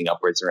 making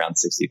upwards around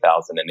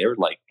 60,000, and they were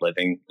like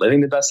living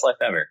the best life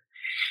ever.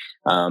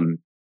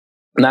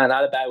 Not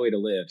a bad way to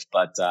live,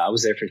 but I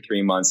was there for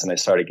 3 months, and I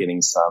started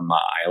getting some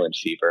island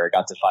fever. I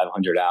got to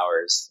 500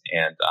 hours,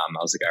 and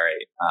I was like, all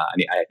right,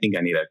 I think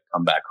I need to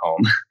come back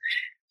home.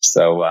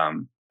 So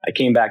I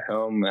came back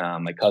home.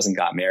 My cousin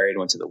got married,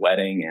 went to the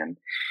wedding, and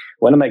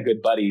one of my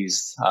good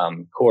buddies,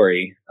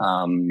 Corey,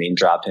 name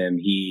drop him.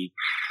 We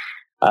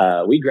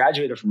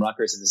graduated from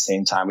Rutgers at the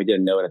same time. We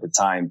didn't know it at the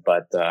time,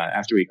 but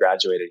after we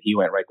graduated, he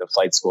went right to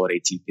flight school at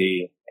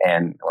ATP,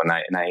 and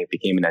I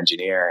became an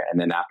engineer. And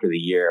then after the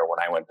year, when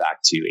I went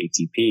back to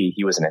ATP,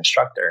 he was an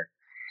instructor,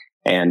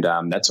 and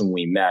that's when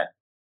we met.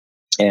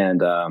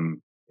 And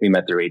we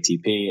met through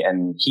ATP,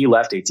 and he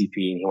left ATP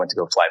and he went to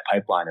go fly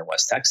pipeline in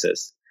West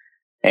Texas.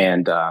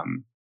 And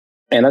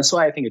that's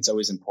why I think it's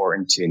always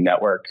important to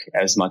network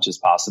as much as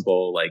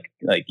possible.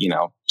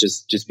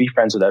 Just be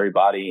friends with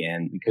everybody,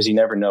 and because you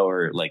never know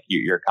where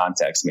your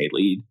contacts may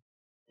lead.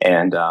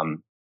 And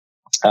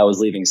I was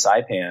leaving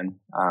Saipan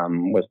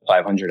with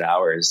 500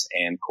 hours,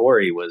 and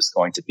Corey was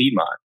going to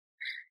Piedmont,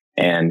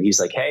 and he's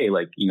like, "Hey,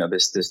 my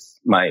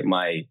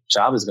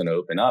job is going to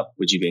open up.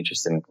 Would you be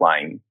interested in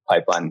flying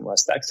pipeline in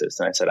West Texas?"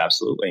 And I said,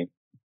 "Absolutely."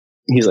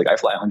 He's like, "I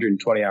fly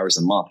 120 hours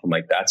a month." I'm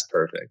like, "That's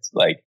perfect.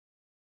 Like,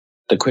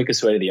 the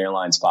quickest way to the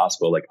airlines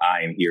possible. Like,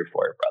 I am here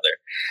for it, brother."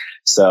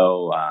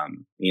 So,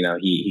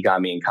 he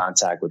got me in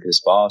contact with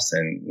his boss,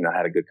 and,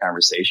 had a good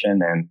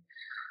conversation, and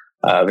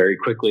very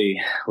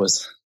quickly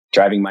was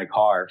driving my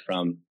car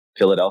from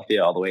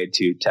Philadelphia all the way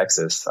to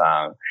Texas.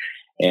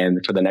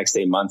 And for the next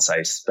 8 months,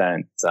 I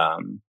spent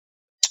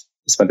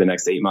the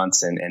next 8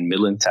 months in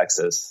Midland,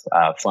 Texas,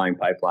 flying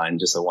pipeline,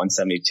 just a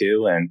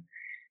 172, and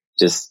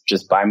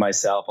just by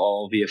myself,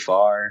 all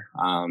VFR,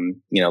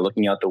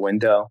 looking out the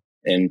window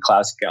in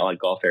classic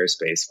Gulf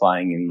airspace,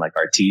 flying in like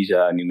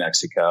Artesia, New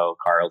Mexico,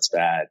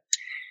 Carlsbad,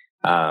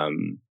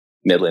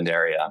 Midland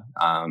area.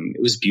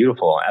 It was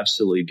beautiful,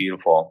 absolutely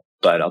beautiful.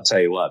 But I'll tell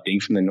you what, being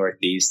from the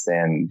Northeast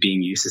and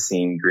being used to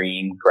seeing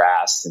green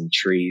grass and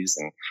trees,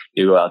 and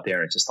you go out there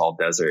and it's just all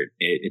desert,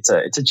 it's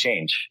a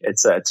change.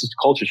 It's a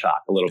culture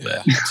shock a little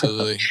bit.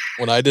 Absolutely.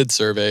 When I did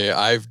survey,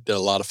 I did a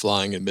lot of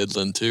flying in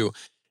Midland too,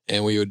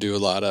 and we would do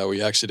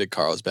we actually did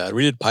Carlsbad.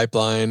 We did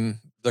pipeline.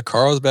 The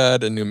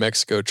Carlsbad and New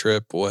Mexico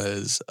trip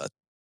was a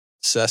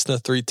Cessna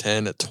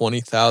 310 at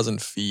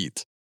 20,000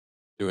 feet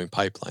doing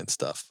pipeline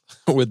stuff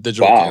with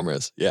digital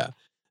cameras. Yeah.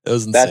 It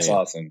was insane. That's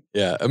awesome.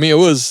 Yeah. I mean, it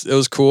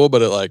was cool,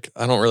 but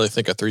I don't really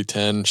think a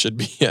 310 should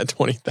be at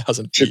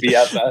 20,000 feet should be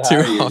at that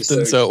too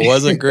often. So it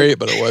wasn't great,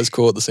 but it was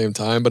cool at the same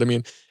time. But I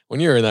mean, when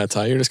you're in that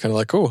time, you're just kind of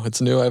like, oh, it's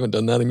new. I haven't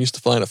done that. I'm used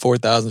to flying at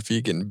 4,000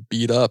 feet, getting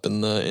beat up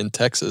in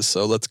Texas.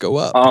 So let's go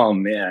up. Oh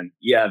man.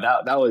 Yeah.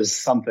 That was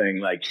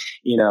something I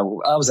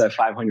was at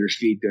 500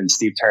 feet doing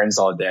steep turns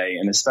all day.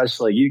 And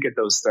especially you get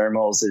those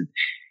thermals.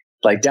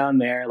 like down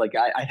there, like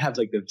I have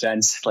like the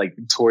vents like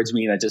towards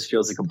me, and it just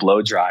feels like a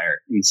blow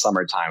dryer in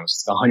summertime.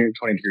 It's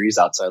 120 degrees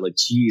outside. Like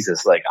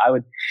Jesus, like I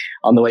would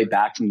on the way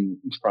back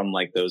from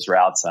like those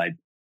routes, I'd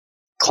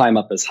climb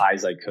up as high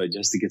as I could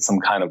just to get some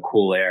kind of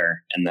cool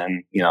air, and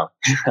then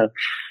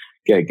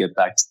get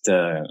back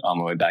to on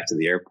my way back to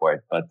the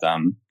airport. But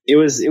it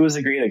was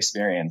a great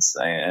experience,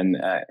 and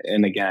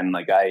again,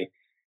 like I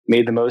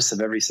made the most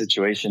of every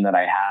situation that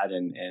I had,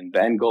 and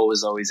the end goal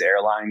was always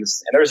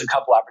airlines. And there was a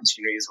couple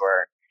opportunities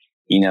where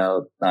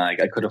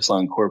like I could have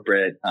flown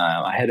corporate.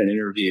 I had an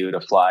interview to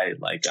fly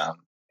like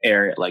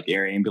air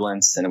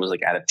ambulance, and it was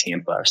like out of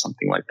Tampa or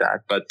something like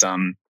that. But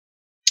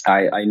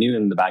I knew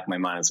in the back of my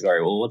mind, I was like, all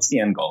right, well, what's the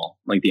end goal?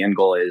 Like the end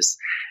goal is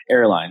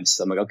airlines.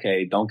 So I'm like,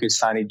 okay, don't get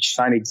shiny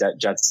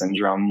jet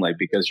syndrome, like,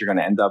 because you're going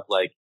to end up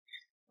like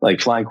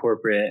flying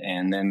corporate,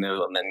 and then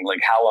like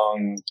how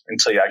long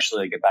until you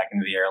actually get back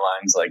into the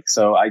airlines? Like,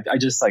 so I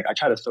just like, I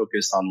try to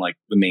focus on like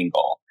the main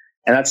goal.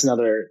 And that's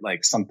another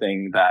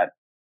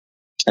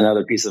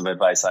piece of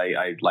advice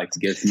I like to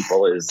give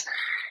people is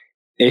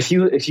if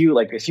you want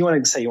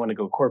to say you want to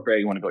go corporate,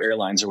 you want to go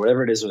airlines or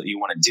whatever it is that you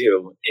want to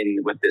do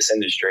with this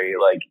industry,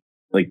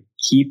 like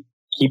keep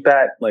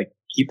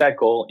that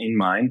goal in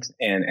mind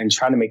and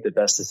try to make the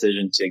best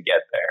decision to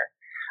get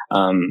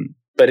there.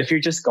 But if you're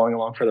just going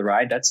along for the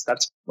ride, that's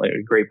like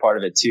a great part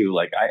of it too.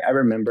 Like I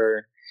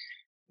remember,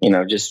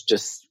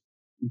 just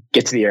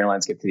get to the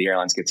airlines.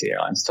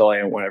 That's all I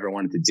ever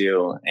wanted to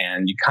do.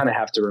 And you kind of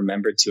have to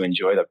remember to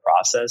enjoy the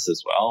process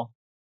as well,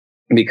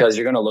 because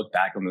you're going to look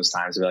back on those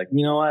times and be like,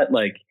 you know what,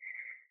 like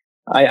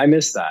I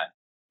missed that.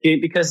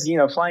 Because,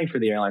 flying for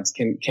the airlines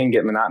can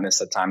get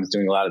monotonous at times,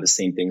 doing a lot of the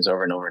same things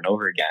over and over and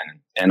over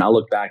again. And I'll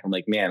look back, I'm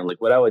like, man, like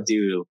what I would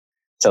do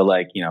to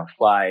like,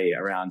 fly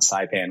around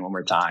Saipan one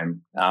more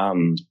time.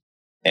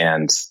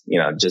 And,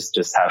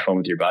 just have fun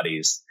with your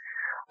buddies.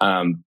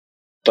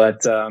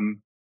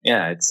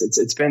 Yeah,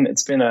 it's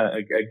been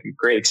a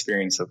great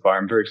experience so far.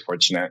 I'm very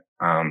fortunate.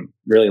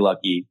 Really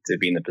lucky to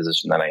be in the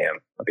position that I am,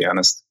 I'll be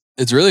honest.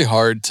 It's really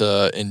hard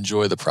to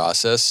enjoy the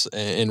process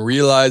and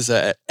realize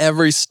that at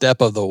every step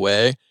of the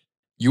way,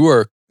 you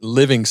are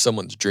living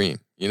someone's dream.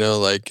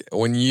 Like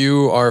when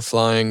you are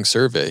flying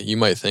survey, you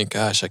might think,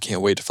 gosh, I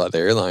can't wait to fly the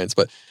airlines.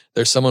 But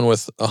there's someone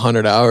with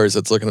 100 hours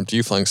that's looking up to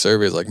you flying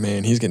survey is like,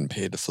 man, he's getting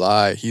paid to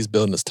fly. He's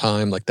building his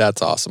time. Like,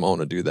 that's awesome. I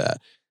want to do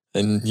that.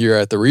 And you're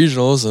at the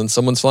regionals and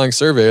someone's flying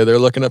survey, they're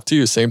looking up to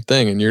you, same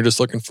thing. And you're just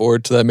looking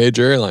forward to that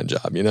major airline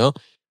job,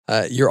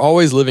 You're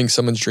always living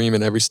someone's dream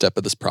in every step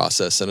of this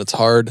process. And it's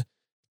hard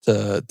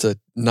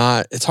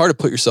it's hard to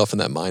put yourself in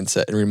that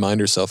mindset and remind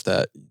yourself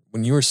that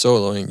when you were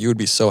soloing, you would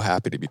be so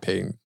happy to be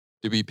paid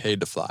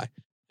to fly.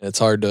 And it's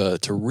hard to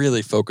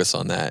really focus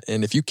on that.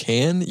 And if you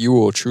can, you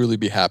will truly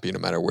be happy no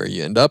matter where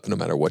you end up, no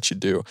matter what you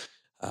do.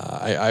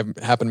 I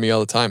happened to me all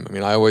the time. I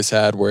mean, I always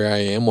had where I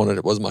am when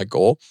it was my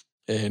goal,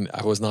 and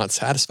I was not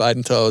satisfied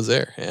until I was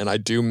there. And I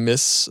do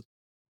miss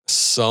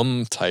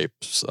some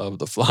types of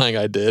the flying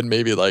I did.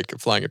 Maybe like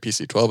flying a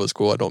PC-12 was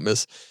cool. I don't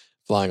miss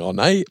flying all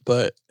night,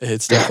 but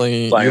it's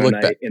definitely flying all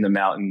night in the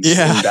mountains in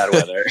bad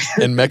weather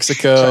in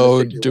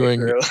Mexico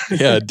doing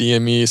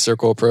DME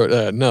Circle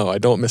Pro. No, I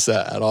don't miss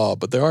that at all,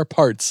 but there are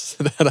parts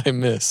that I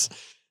miss.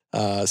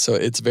 So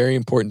it's very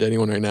important to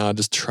anyone right now.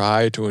 Just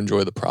try to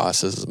enjoy the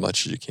process as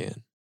much as you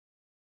can.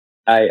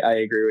 I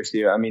agree with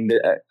you. I mean,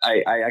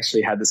 I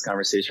actually had this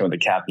conversation with the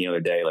captain the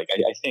other day. Like,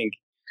 I think,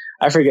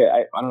 I forget,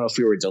 I don't know if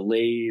we were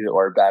delayed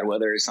or bad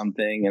weather or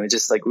something. And it was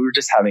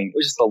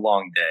just a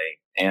long day.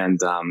 And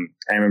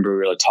I remember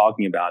we were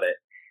talking about it.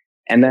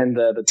 And then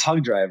the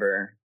tug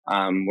driver,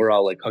 we're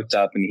all like hooked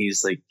up, and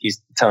he's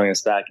telling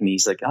us back, and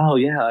he's like, oh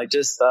yeah, I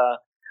just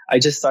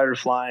started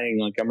flying.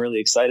 Like, I'm really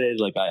excited.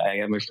 Like I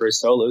have my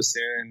first solo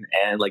soon.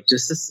 And like,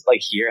 just to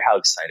like hear how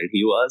excited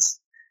he was,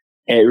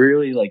 it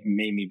really like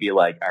made me be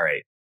like, all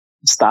right,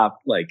 stop.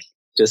 Like,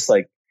 just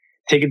like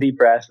take a deep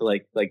breath,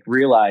 like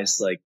realize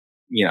like,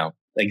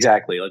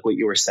 exactly like what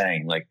you were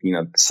saying, like,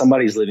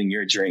 somebody's living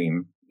your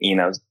dream,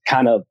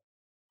 kind of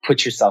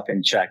put yourself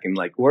in check and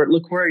like,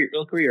 look where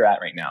you're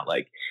at right now.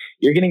 Like,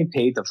 you're getting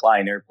paid to fly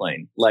an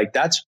airplane. Like,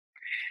 that's,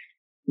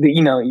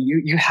 you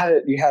have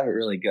it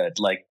really good.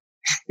 Like,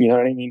 you know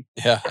what I mean?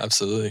 Yeah,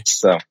 absolutely.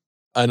 So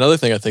another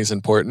thing I think is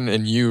important,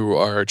 and you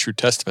are a true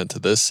testament to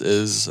this,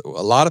 is a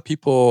lot of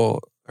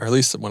people, or at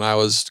least when I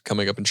was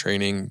coming up in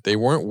training, they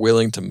weren't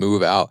willing to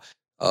move out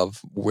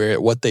of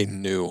what they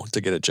knew to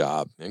get a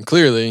job. And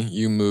clearly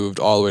you moved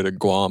all the way to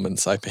Guam and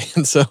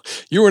Saipan. So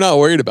you were not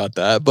worried about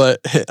that. But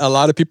a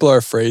lot of people are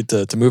afraid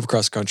to move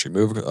across the country,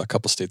 move a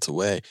couple states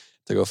away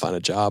to go find a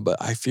job.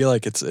 But I feel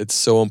like it's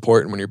so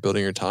important when you're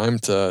building your time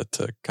to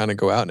kind of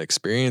go out and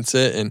experience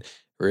it and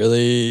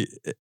really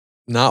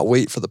not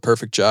wait for the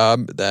perfect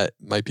job that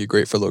might be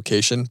great for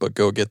location, but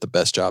go get the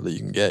best job that you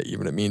can get,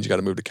 even if it means you got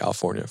to move to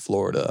California,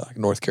 Florida,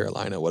 North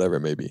Carolina, whatever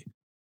it may be.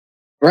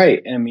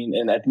 Right. I mean,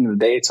 and at the end of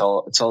the day, it's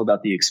all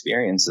about the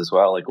experience as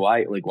well.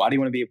 Why do you want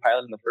to be a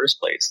pilot in the first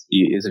place?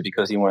 Is it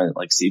because you want to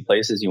like see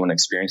places, you want to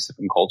experience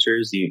different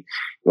cultures, you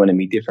want to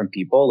meet different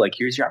people? Like,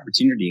 here's your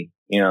opportunity.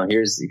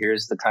 Here's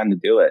the time to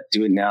do it.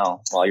 Do it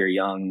now while you're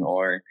young,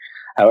 or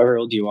however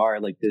old you are.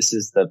 Like, this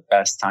is the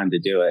best time to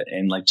do it.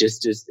 And like,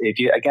 just if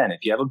you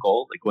have a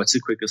goal, like, what's the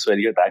quickest way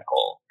to get that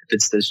goal? If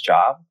it's this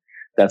job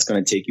that's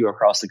going to take you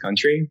across the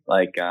country,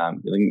 go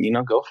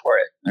for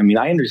it. I mean,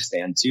 I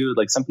understand too,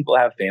 like, some people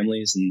have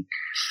families and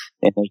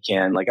they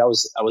can, like, I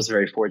was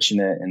very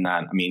fortunate in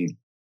that. I mean,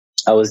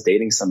 I was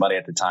dating somebody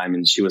at the time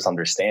and she was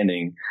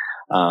understanding.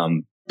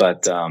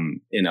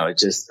 It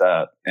just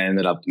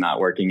ended up not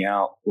working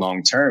out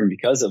long term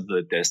because of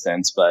the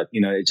distance. But,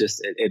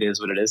 it is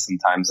what it is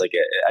sometimes. Like,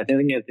 I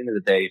think at the end of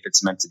the day, if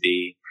it's meant to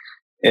be,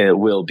 it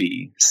will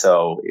be.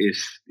 So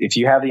if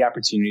you have the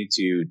opportunity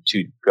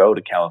to go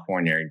to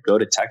California or go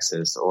to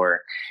Texas,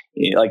 or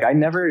like, I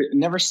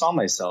never saw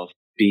myself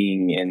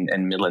being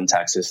in Midland,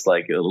 Texas,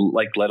 like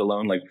let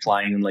alone like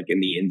flying like in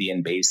the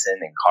Indian Basin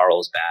and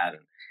Carlsbad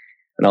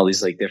and all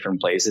these like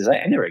different places.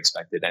 I never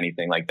expected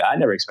anything like that. I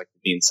never expected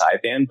to be in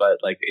Saipan, but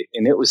like,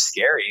 and it was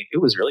scary. It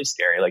was really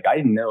scary. Like, I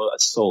didn't know a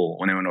soul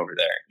when I went over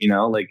there,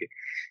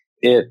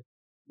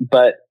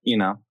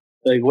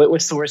 like,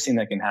 what's the worst thing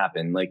that can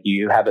happen? Like,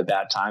 you have a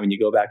bad time and you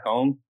go back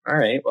home. All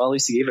right, well, at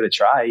least you gave it a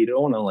try. You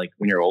don't want to, like,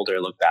 when you're older,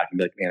 look back and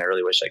be like, man, I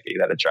really wish I gave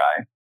that a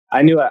try.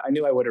 I knew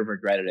I would have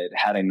regretted it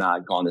had I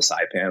not gone to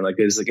Saipan. Like,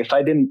 it's like, if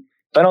I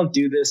don't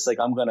do this, like,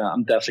 I'm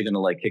definitely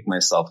gonna like kick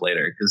myself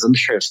later, because I'm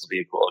sure it'll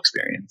be a cool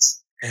experience.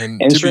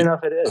 And sure enough,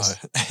 it is.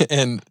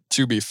 And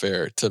to be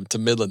fair to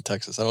Midland,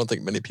 Texas, I don't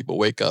think many people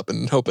wake up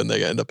and hoping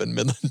they end up in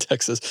Midland,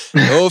 Texas.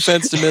 No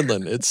offense to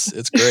Midland,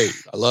 it's great.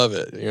 I love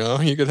it.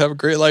 You could have a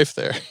great life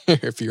there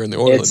if you're in the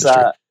oil industry.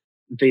 I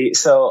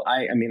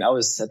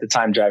was at the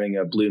time driving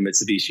a blue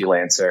Mitsubishi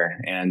Lancer,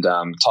 and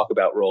talk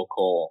about roll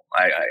coal.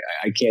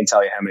 I can't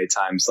tell you how many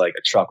times like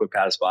a truck would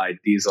pass by,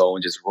 diesel,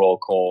 and just roll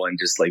coal and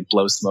just like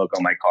blow smoke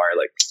on my car.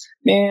 Like,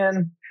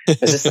 man. It's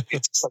just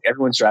like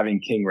everyone's driving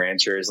King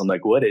Ranchers. I'm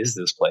like, what is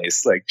this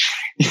place? Like,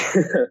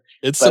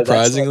 it's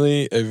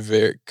surprisingly a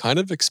very kind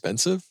of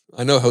expensive.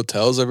 I know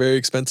hotels are very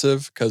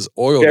expensive because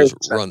oil just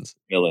runs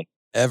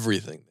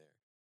everything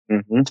there.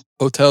 Mm-hmm.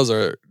 Hotels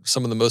are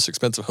some of the most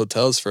expensive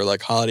hotels for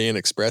like Holiday Inn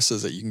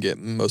Expresses that you can get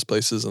in most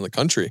places in the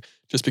country,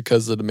 just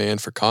because the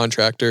demand for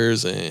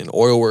contractors and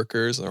oil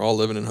workers, and they're all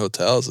living in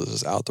hotels, is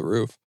just out the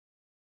roof.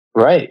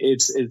 Right.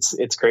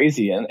 It's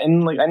crazy.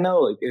 And like, I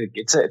know like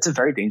it's a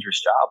very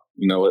dangerous job,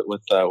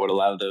 with what a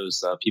lot of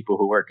those people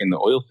who work in the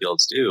oil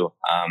fields do.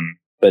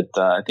 But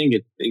I think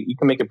you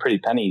can make a pretty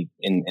penny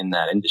in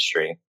that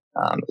industry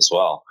as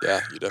well.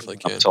 Yeah, you definitely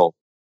can. I'm told.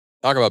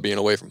 Talk about being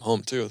away from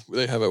home too.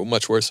 They have it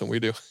much worse than we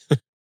do.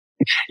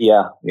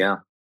 Yeah.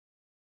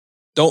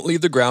 Don't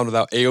leave the ground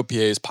without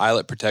AOPA's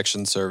Pilot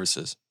Protection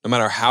Services. No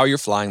matter how you're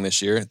flying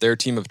this year, their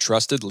team of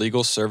trusted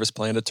legal service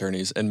plan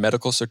attorneys and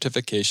medical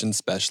certification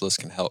specialists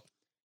can help.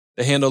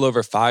 They handle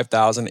over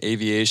 5,000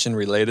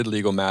 aviation-related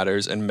legal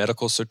matters and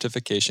medical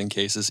certification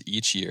cases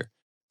each year,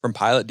 from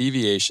pilot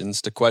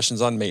deviations to questions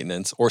on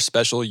maintenance or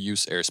special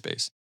use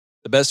airspace.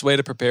 The best way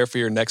to prepare for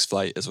your next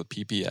flight is with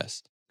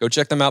PPS. Go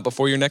check them out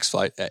before your next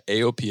flight at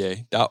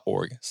aopa.org/PPS.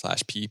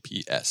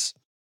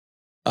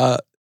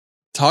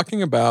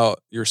 Talking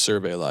about your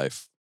survey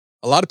life,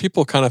 a lot of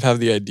people kind of have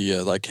the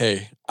idea like,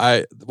 hey,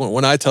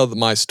 when I tell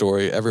my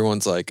story,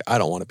 everyone's like, I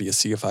don't want to be a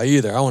CFI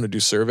either. I want to do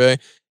survey.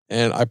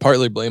 And I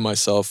partly blame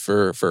myself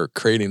for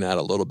creating that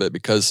a little bit,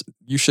 because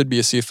you should be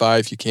a CFI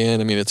if you can.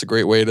 I mean, it's a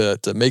great way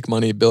to make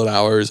money, build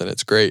hours, and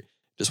it's great.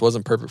 Just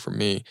wasn't perfect for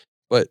me.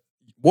 But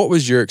what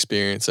was your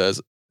experience as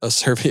a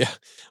survey?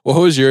 What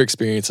was your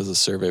experience as a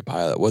survey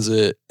pilot? Was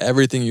it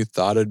everything you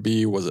thought it'd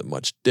be? Was it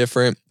much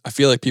different? I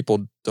feel like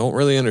people don't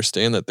really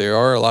understand that there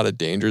are a lot of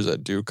dangers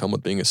that do come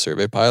with being a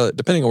survey pilot,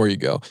 depending on where you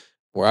go.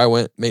 Where I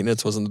went,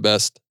 maintenance wasn't the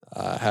best.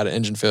 Had an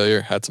engine failure,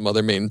 had some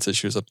other maintenance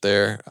issues up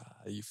there.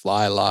 You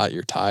fly a lot,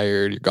 you're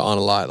tired, you're gone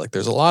a lot. Like,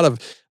 there's a lot of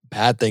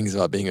bad things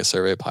about being a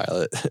survey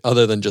pilot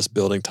other than just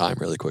building time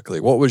really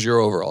quickly. What was your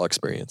overall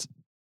experience?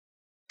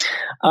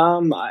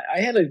 I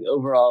had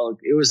overall,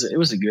 it was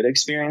a good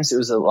experience. It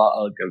was a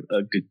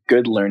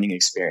good learning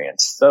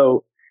experience.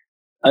 So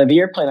the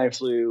airplane I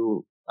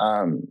flew,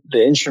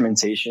 the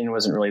instrumentation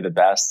wasn't really the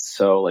best.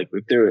 So like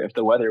if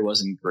the weather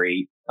wasn't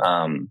great,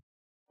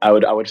 I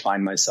would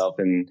find myself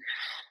in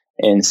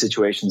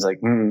situations like,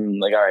 all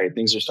right,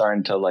 things are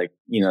starting to like,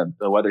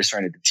 the weather's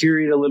starting to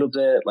deteriorate a little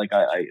bit. Like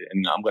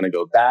I'm going to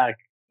go back.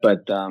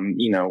 But,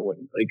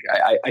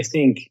 I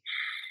think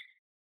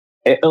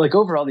like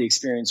overall the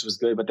experience was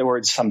good, but there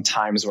were some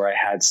times where I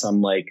had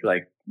some like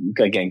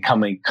again,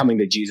 coming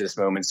to Jesus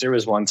moments. There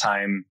was one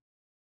time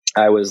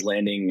I was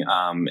landing,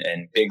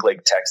 in Big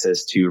Lake,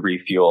 Texas to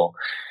refuel,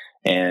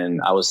 and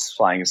I was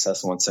flying a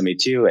Cessna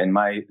 172, and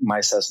my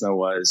Cessna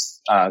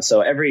was, so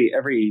every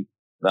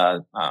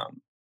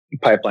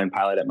pipeline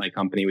pilot at my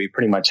company, we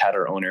pretty much had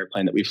our own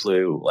airplane that we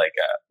flew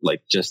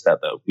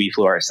we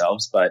flew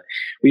ourselves, but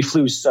we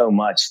flew so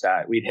much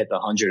that we'd hit the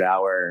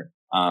 100-hour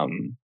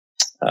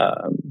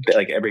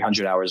like every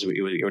 100 hours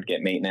we would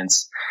get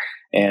maintenance.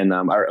 And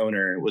our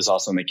owner was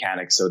also a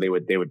mechanic, so they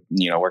would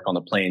work on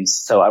the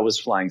planes. So I was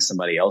flying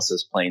somebody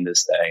else's plane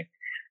this day,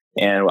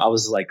 and I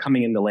was like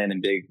coming in to land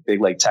in Big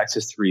Lake,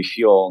 Texas to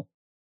refuel.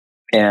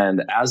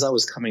 And as I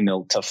was coming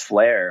to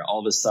flare, all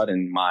of a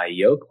sudden my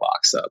yoke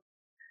locks up,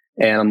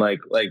 and I'm like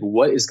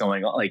what is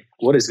going on? Like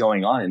what is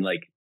going on? And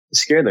like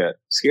scared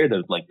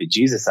the like the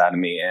Jesus out of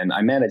me. And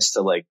I managed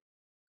to like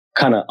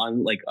kind of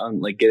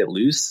get it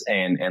loose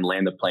and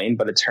land the plane.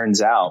 But it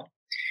turns out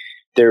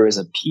there was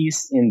a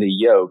piece in the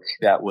yoke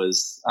that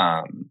was,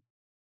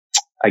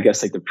 I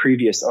guess, like the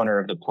previous owner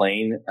of the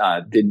plane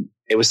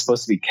it was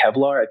supposed to be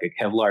Kevlar, like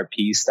a Kevlar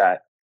piece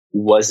that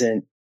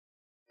wasn't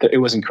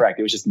correct.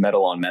 It was just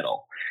metal on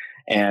metal.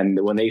 And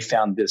when they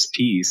found this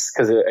piece,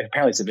 because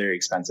apparently it's a very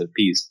expensive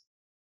piece,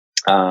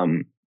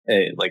 when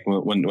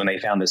they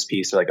found this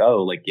piece, they're like,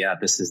 oh, like, yeah,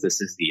 this is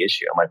the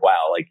issue. I'm like,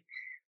 wow, like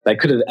that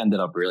could have ended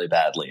up really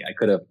badly. I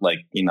could have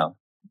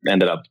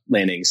ended up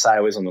landing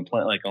sideways on the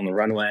plane, like on the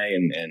runway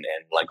and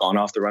like gone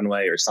off the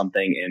runway or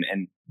something.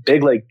 And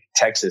Big Lake,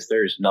 Texas,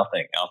 there's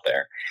nothing out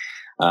there.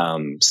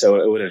 So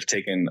it would have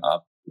taken a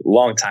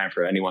long time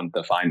for anyone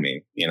to find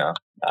me,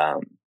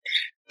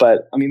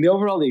 but I mean,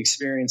 the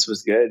experience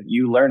was good.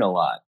 You learn a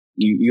lot.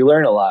 You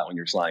learn a lot when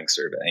you're flying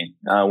survey.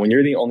 When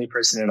you're the only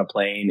person in a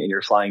plane and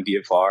you're flying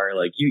VFR,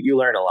 like you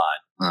learn a lot.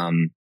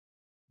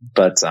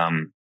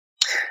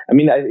 I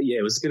mean,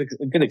 it was a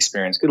good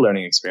experience, good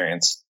learning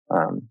experience.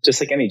 Just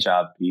like any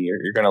job,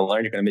 you're going to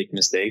learn, you're going to make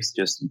mistakes.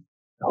 Just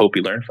hope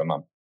you learn from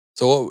them.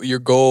 So your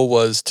goal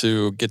was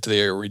to get to the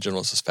air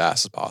regionals as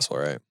fast as possible,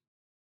 right?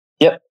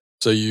 Yep.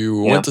 So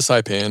you went to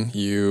Saipan,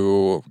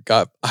 you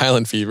got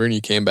island fever, and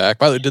you came back.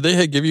 By the way, did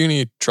they give you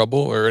any trouble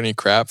or any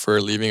crap for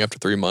leaving after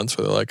 3 months?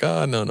 Where they're like,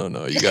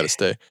 no, you got to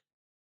stay.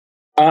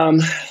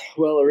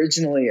 Well,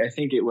 originally I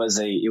think it was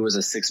a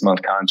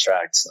 6-month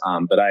contract.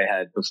 But I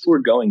had, before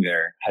going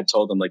there, had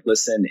told them like,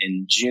 listen,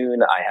 in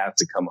June I have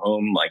to come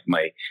home. Like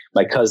my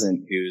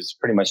cousin, who's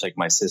pretty much like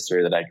my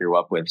sister that I grew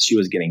up with, she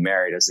was getting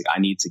married. I was like, I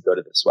need to go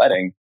to this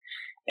wedding.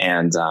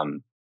 And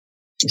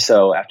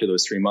so after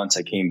those 3 months,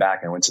 I came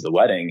back and went to the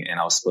wedding, and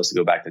I was supposed to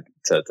go back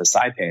to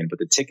Saipan, but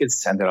the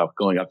tickets ended up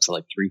going up to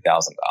like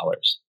 $3,000,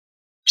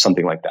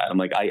 something like that. I'm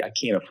like, I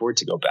can't afford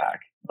to go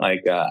back. I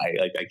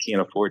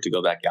can't afford to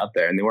go back out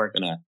there, and they weren't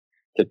going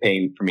to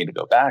pay for me to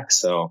go back.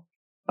 So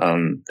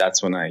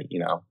that's when I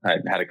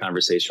had a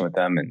conversation with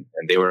them, and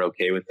they were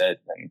okay with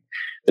it. And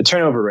the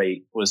turnover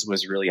rate was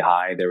really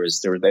high. They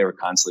were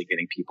constantly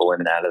getting people in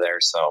and out of there.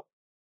 So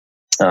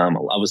I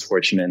was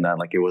fortunate in that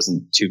like it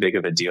wasn't too big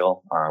of a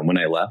deal when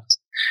I left,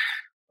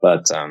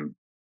 but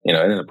it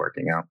ended up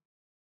working out.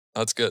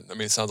 That's good. I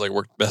mean, it sounds like it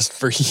worked best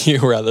for you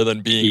rather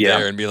than being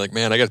there and be like,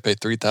 man, I got to pay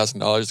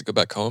 $3,000 to go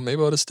back home.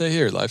 Maybe I'll just stay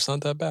here. Life's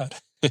not that bad.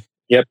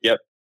 Yep.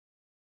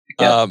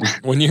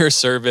 When you're a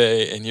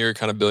survey and you're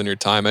kind of building your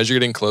time, as you're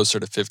getting closer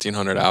to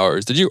 1,500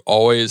 hours, did you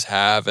always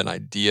have an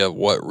idea of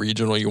what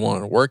regional you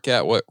wanted to work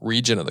at, what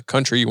region of the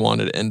country you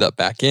wanted to end up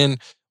back in?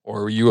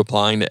 Or were you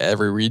applying to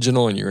every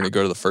regional and you're going to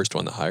go to the first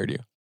one that hired you?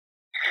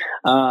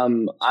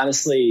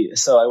 Honestly,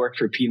 so I work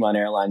for Piedmont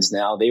Airlines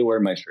now. They were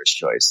my first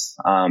choice.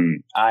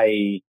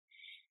 I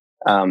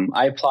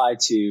applied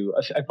to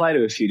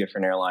a few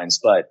different airlines,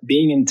 but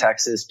being in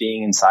Texas,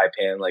 being in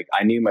Saipan, like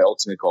I knew my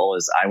ultimate goal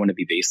is I want to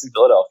be based in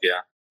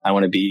Philadelphia. I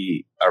want to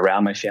be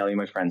around my family,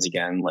 my friends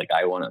again. Like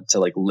I want to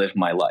like live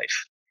my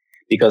life,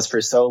 because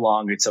for so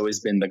long it's always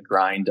been the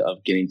grind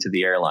of getting to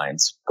the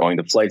airlines, going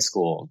to flight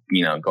school,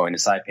 going to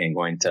Saipan,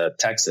 going to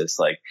Texas.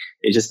 Like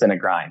it's just been a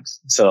grind.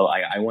 So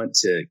I want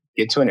to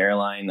get to an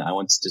airline. I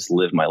want to just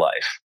live my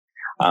life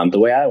the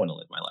way I want to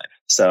live my life.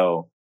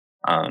 So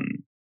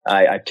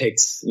I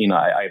picked,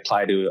 I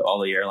applied to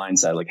all the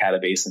airlines that like had a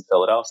base in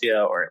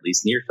Philadelphia or at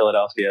least near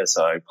Philadelphia.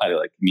 So I applied to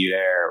like Commute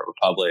Air,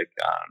 Republic,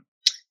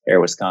 Air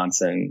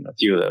Wisconsin, a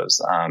few of those,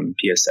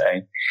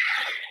 PSA.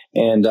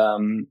 And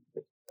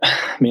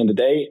man, the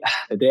day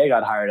I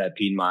got hired at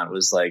Piedmont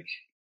was like,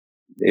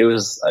 it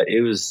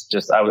was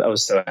just, I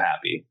was so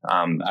happy.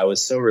 I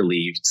was so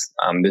relieved.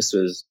 I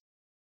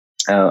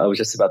was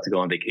just about to go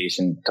on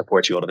vacation to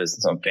Portugal to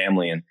visit some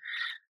family.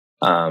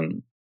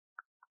 And,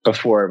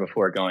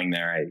 before going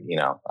there,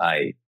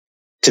 I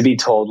to be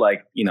told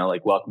like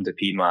welcome to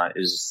Piedmont it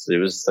was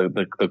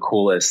the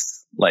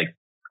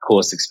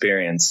coolest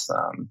experience.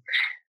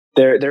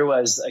 There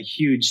was a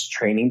huge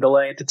training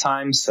delay at the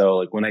time. So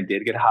like when I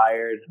did get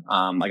hired,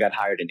 I got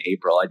hired in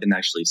April. I didn't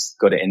actually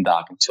go to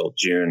INDOC until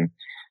June.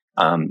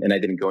 And I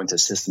didn't go into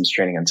systems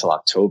training until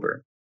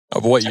October.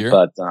 Of what year?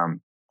 But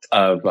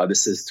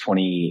this is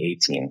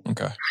 2018.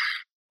 Okay.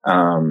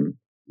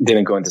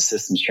 Didn't go into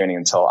systems training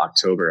until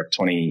October of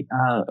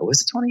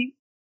was it 20?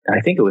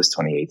 I think it was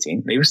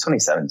 2018. Maybe it was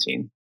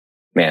 2017.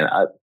 Man,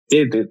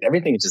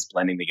 everything is just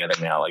blending together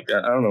now. Like I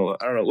don't know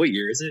what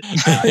year is it?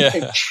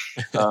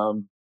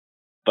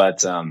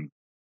 But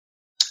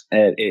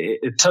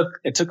it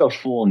took a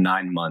full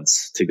 9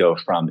 months to go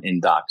from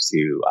INDOC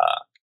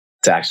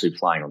to actually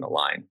flying on the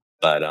line.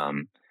 But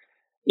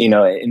in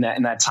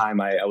that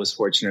time, I was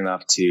fortunate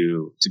enough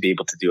to be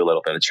able to do a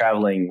little bit of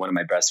traveling. One of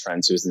my best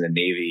friends who was in the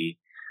Navy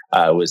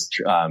was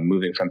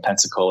moving from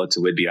Pensacola to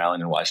Whidbey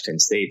Island in Washington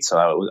State. So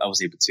I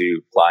was able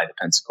to fly to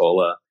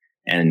Pensacola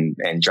and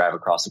drive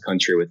across the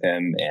country with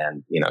him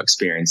and,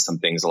 experience some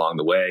things along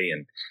the way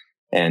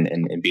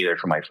and be there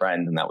for my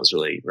friend. And that was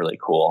really, really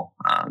cool.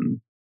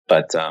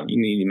 But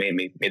you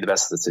made the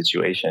best of the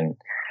situation.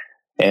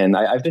 And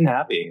I've been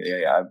happy.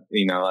 The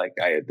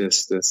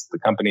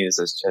company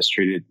has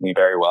treated me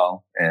very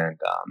well. And,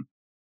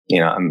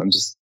 I'm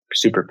just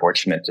super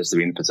fortunate just to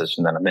be in the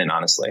position that I'm in,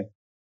 honestly.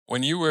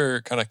 When you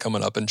were kind of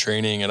coming up in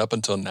training and up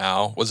until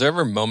now, was there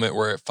ever a moment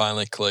where it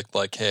finally clicked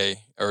like,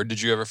 hey, or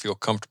did you ever feel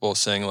comfortable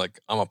saying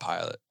like, I'm a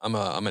pilot, I'm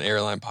an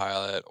airline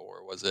pilot?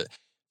 Or was it,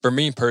 for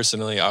me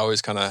personally, I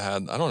always kind of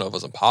had, I don't know if it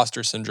was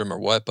imposter syndrome or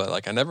what, but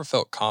like I never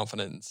felt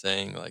confident in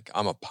saying like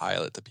I'm a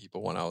pilot to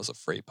people when I was a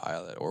freight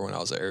pilot or when I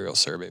was an aerial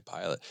survey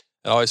pilot.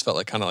 It always felt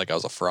like kind of like I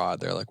was a fraud.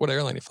 They're like, what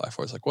airline do you fly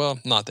for? It's like, well,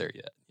 not there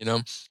yet,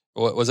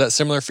 Was that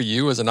similar for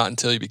you? Was it not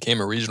until you became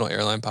a regional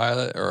airline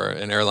pilot or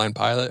an airline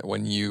pilot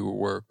when you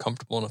were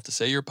comfortable enough to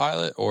say you're a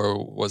pilot,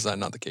 or was that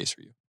not the case for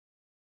you?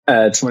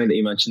 It's funny that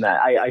you mentioned that.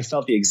 I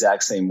felt the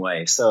exact same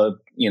way. So,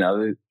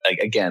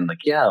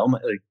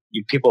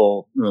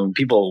 people, when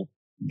people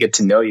get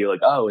to know you,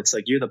 like, oh, it's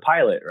like, you're the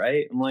pilot,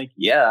 right? I'm like,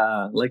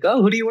 yeah. Like,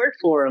 oh, who do you work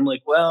for? I'm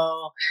like,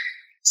 well,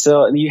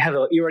 so you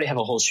already have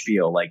a whole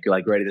spiel, like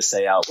ready to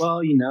say out,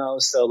 well,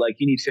 so like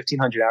you need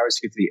 1,500 hours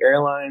to get to the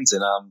airlines.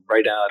 And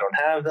right now I don't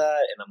have that.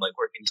 And I'm like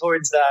working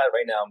towards that.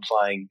 Right now I'm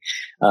flying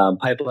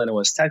pipeline in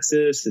West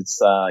Texas.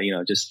 It's,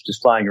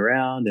 just flying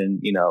around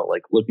and,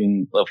 like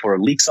looking for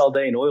leaks all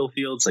day in oil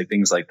fields, like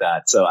things like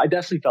that. So I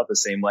definitely felt the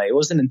same way. It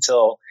wasn't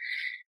until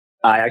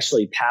I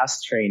actually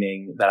passed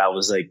training that I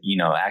was like,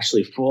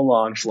 actually full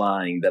on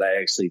flying that I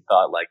actually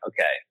thought like,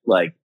 okay,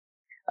 like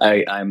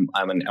I'm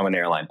an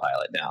airline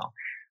pilot now.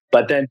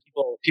 But then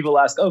people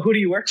ask, oh, who do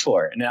you work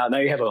for? And now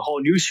you have a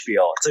whole new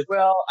spiel. It's like,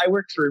 well, I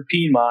work for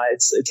Piedmont.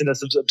 It's in a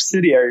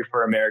subsidiary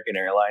for American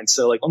Airlines.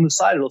 So like on the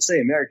side, it'll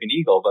say American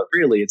Eagle, but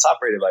really it's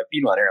operated by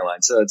Piedmont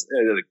Airlines. So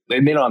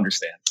they don't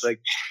understand. It's like,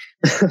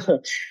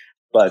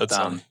 but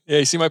yeah,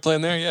 you see my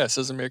plane there? Yeah, it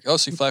says American. Oh,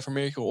 so you fly for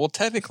American? Well,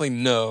 technically,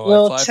 no.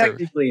 Well,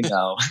 technically,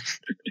 no.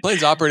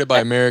 Plane's operated by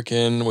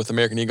American with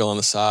American Eagle on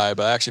the side,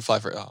 but I actually fly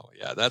for. Oh,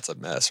 yeah, that's a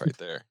mess right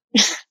there.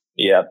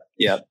 Yep.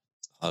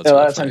 Oh, a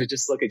lot of times I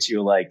just look at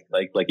you like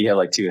you have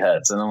like two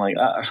heads, and I'm like,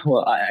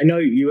 well, I know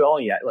you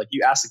only like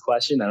you asked a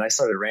question and I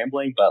started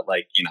rambling, but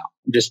like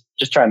just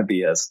trying to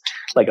be as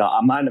like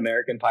I'm not an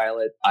American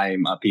pilot,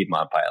 I'm a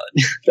Piedmont pilot.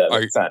 That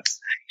makes sense.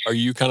 Are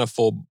you kind of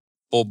full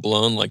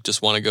blown like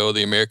just want to go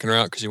the American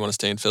route because you want to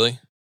stay in Philly?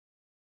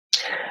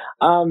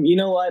 You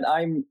know what?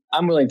 I'm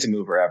willing to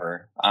move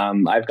wherever.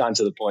 I've gotten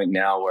to the point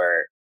now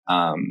where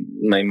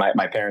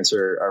my parents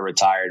are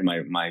retired.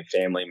 My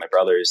family, my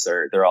brothers,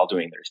 they're all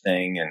doing their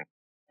thing, and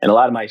a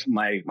lot of my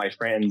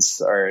friends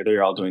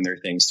they're all doing their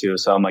things too.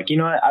 So I'm like,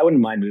 what? I wouldn't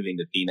mind moving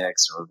to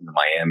Phoenix or moving to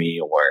Miami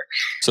or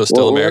so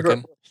still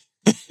American.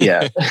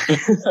 Yeah.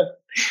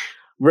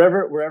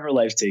 Wherever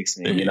life takes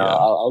me, yeah.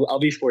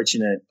 I'll be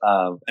fortunate.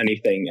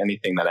 Anything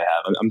that I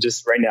have. I'm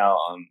just right now,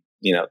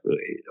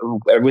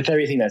 with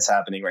everything that's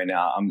happening right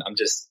now, I'm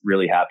just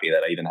really happy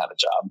that I even have a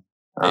job.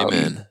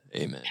 Amen.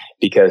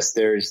 Because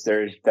there's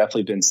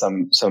definitely been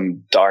some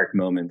dark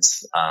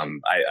moments. I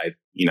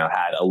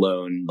had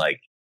alone,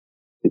 like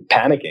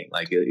panicking,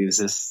 like, is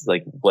this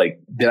like,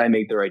 did I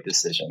make the right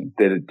decision?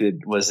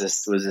 Was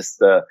this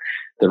the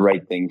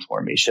right thing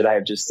for me? Should I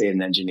have just stayed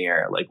an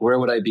engineer? Like, where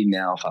would I be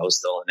now if I was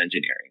still in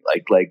engineering?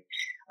 Like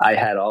I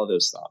had all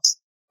those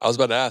thoughts. I was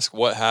about to ask,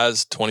 what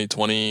has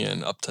 2020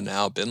 and up to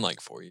now been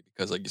like for you?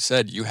 Because like you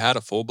said, you had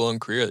a full blown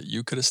career that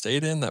you could have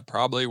stayed in that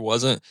probably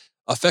wasn't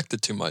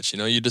affected too much.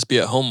 You'd just be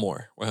at home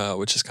more,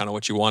 which is kind of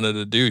what you wanted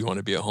to do. You want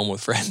to be at home with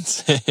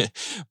friends, and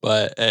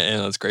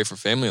it's great for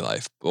family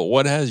life. But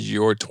what has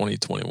your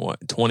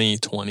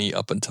 2020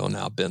 up until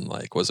now been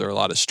like? Was there a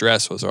lot of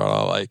stress? Was there a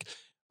lot of like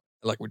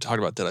we talked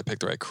about, did I pick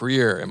the right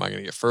career? Am I going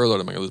to get furloughed?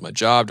 Am I going to lose my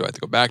job? Do I have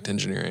to go back to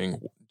engineering?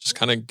 Just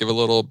kind of give a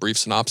little brief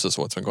synopsis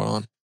of what's been going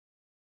on.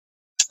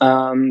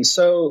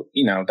 So,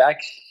 back,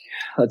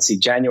 let's see,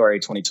 January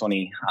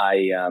 2020,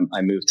 I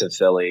moved to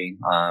Philly,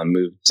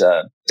 moved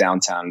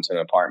downtown to an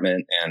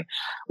apartment and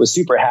was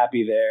super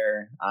happy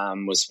there.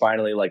 Was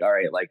finally like, all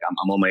right, like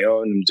I'm on my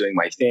own, I'm doing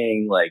my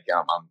thing. Like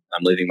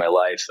I'm living my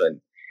life.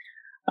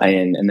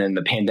 And then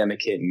the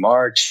pandemic hit in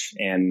March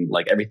and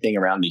like everything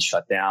around me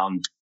shut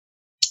down.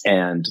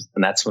 And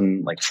that's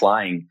when like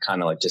flying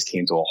kind of like just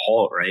came to a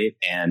halt. Right.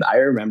 And I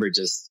remember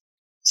just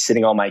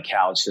sitting on my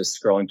couch, just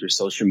scrolling through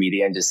social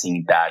media and just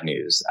seeing bad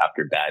news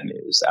after bad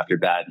news after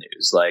bad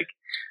news, like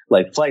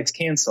flights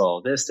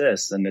canceled, this,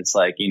 and it's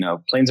like,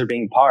 planes are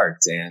being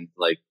parked and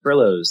like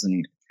furloughs.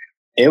 And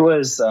it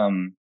was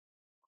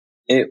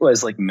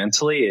like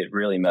mentally, it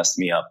really messed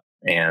me up.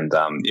 And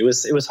it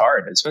was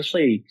hard,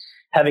 especially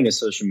having a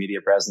social media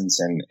presence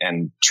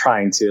and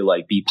trying to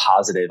like be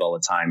positive all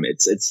the time.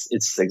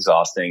 It's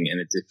exhausting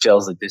and it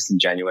feels like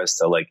disingenuous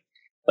to like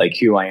like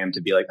who I am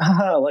to be like,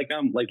 like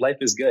I'm like life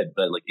is good,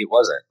 but like it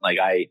wasn't. Like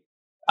I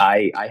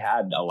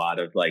had a lot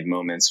of like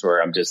moments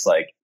where I'm just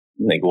like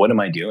what am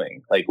I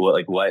doing?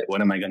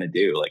 What am I gonna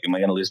do? Like, am I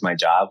gonna lose my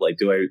job? Like,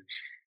 do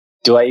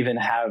I even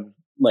have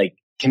like,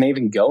 can I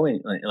even go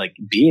and like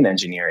be an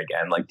engineer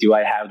again? Like, do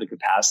I have the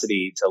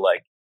capacity to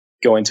like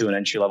go into an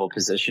entry level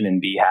position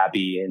and be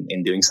happy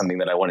in doing something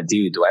that I want to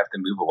do? Do I have to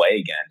move away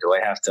again? Do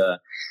I have to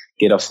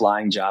get a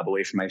flying job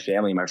away from my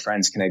family, my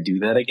friends? Can I do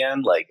that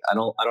again? Like, I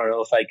don't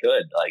know if I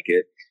could. Like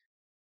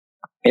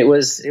it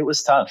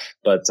was tough,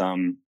 but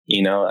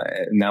you know,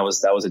 and that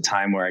was a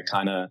time where I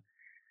kind of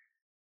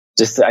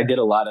I did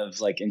a lot of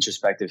like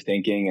introspective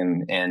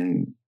thinking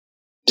and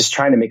just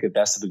trying to make the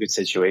best of a good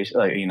situation,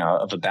 like, you know,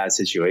 of a bad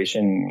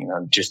situation, you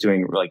know, just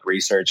doing like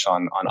research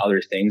on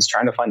other things,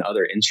 trying to find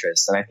other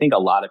interests. And I think a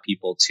lot of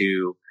people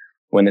too,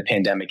 when the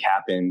pandemic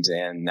happened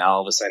and now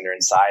all of a sudden they're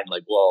inside,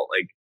 like, well,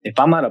 like if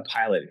I'm not a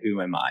pilot,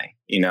 who am I?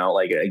 You know,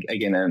 like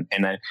again,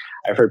 and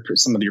I've heard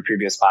some of your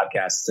previous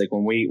podcasts. It's like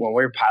when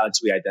we're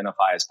pilots, we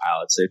identify as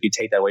pilots. So if you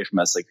take that away from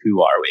us, like,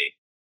 who are we?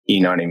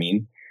 You know what I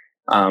mean?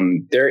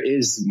 There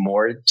is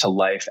more to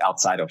life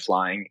outside of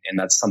flying. And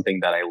that's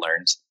something that I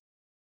learned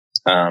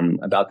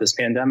about this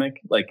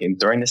pandemic, like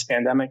during this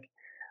pandemic,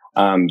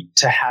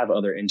 to have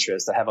other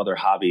interests, to have other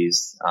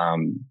hobbies,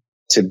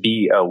 to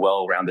be a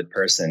well-rounded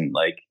person,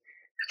 like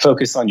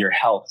focus on your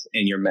health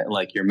and your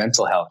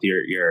mental health,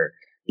 your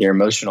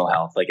emotional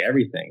health, like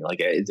everything, like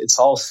it's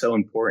all so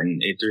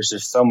important. There's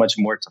just so much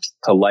more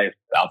to life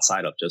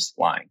outside of just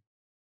flying,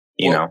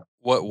 you know?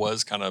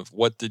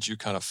 What did you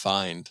kind of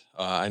find?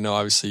 I know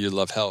obviously you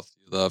love health,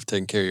 you love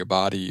taking care of your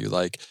body, you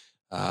like,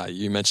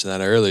 you mentioned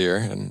that earlier,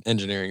 and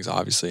engineering is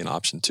obviously an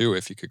option too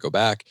if you could go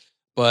back.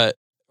 But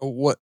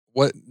what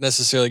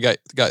necessarily got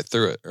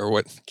through it, or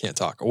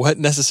what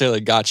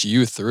necessarily got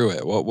you through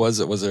it? What was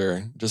it? Was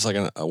there just like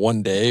a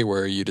one day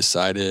where you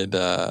decided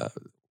to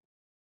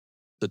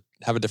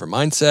have a different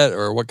mindset,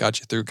 or what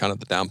got you through kind of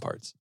the down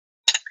parts?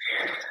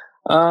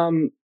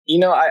 You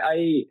know,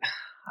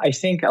 I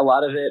think a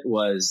lot of it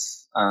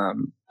was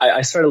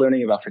I started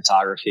learning about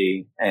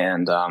photography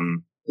and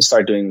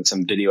started doing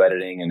some video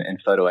editing and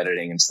photo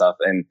editing and stuff.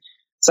 And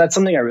so that's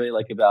something I really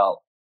like about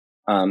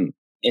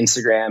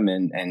Instagram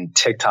and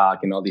TikTok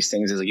and all these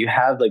things, is like you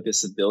have like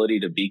this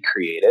ability to be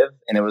creative.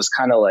 And it was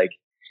kind of like,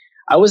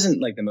 I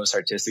wasn't like the most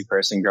artistic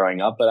person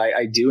growing up, but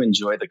I do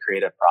enjoy the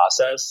creative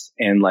process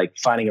and like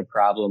finding a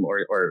problem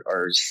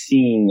or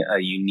seeing a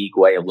unique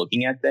way of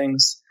looking at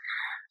things.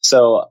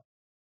 So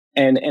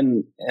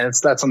and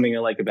that's something I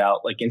like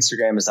about like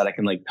Instagram, is that I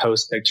can like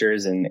post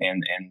pictures and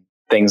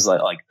things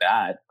like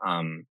that.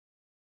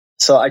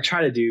 So I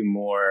try to do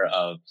more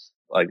of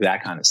like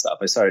that kind of stuff.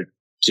 I started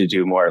to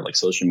do more like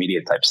social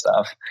media type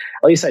stuff.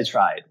 At least I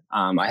tried.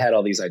 I had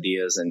all these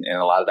ideas and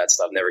a lot of that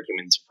stuff never came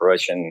into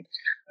fruition.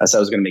 So I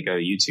was going to make a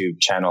YouTube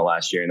channel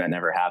last year and that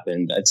never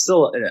happened. It's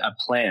still a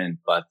plan,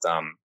 but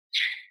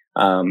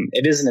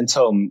it isn't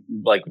until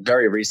like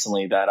very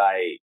recently that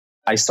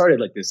I started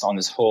like this on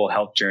this whole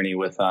health journey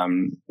with I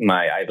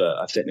have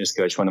a fitness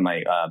coach, one of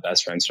my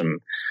best friends from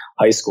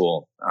high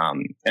school,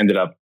 ended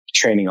up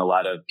training a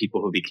lot of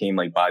people who became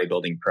like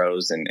bodybuilding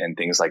pros and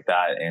things like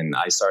that. And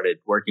I started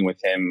working with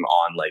him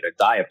on like a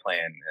diet plan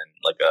and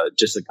like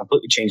just a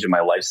completely change in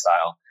my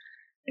lifestyle.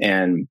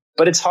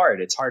 But it's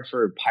hard. It's hard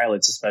for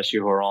pilots, especially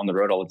who are on the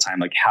road all the time.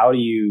 Like, how do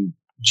you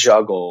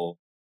juggle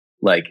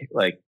like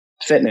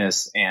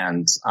fitness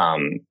and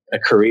a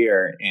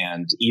career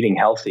and eating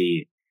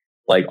healthy,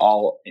 like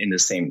all in the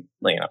same,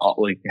 like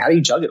how do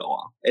you juggle it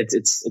all?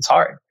 It's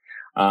hard.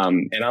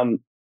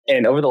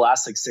 And over the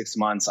last like 6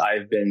 months,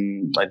 I've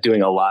been like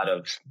doing a lot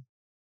of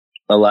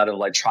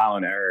like trial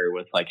and error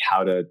with like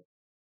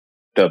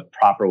the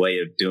proper way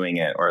of doing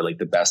it, or like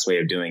the best way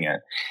of doing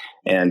it.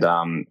 And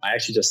I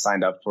actually just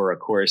signed up for a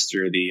course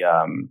through the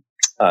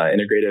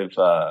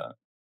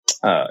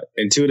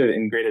intuitive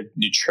integrated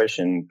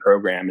nutrition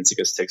program. It's like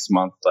a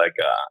 6-month like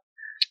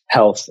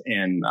health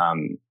and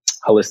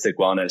holistic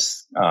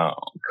wellness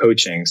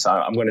coaching. So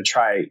I'm going to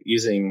try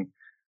using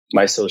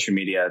my social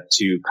media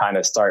to kind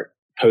of start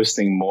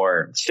posting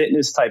more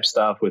fitness type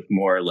stuff with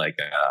more like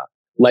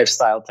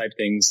lifestyle type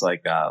things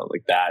like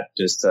that,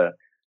 just to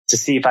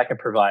see if I can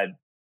provide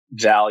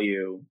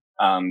value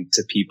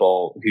to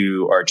people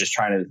who are just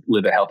trying to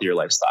live a healthier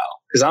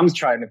lifestyle. Because I'm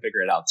trying to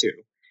figure it out too.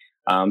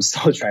 I'm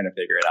still trying to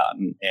figure it out,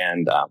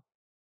 and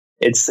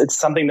it's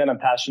something that I'm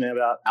passionate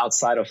about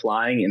outside of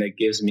flying, and it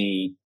gives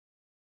me,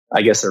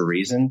 I guess, a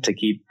reason to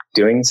keep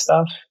doing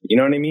stuff. You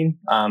know what I mean?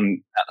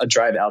 A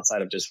drive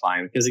outside of just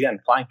flying, because again,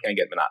 flying can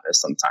get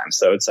monotonous sometimes.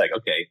 So it's like,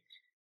 okay,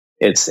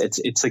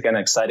 it's like an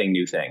exciting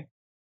new thing.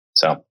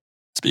 So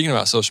speaking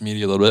about social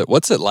media a little bit,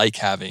 what's it like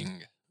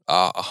having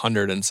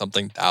 100 and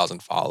something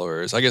thousand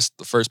followers? I guess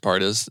the first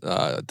part is,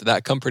 did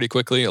that come pretty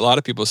quickly? A lot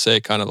of people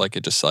say kind of like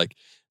it just like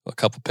a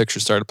couple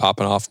pictures started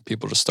popping off and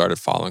people just started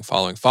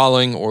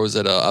following, or was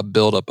it a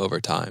build up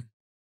over time?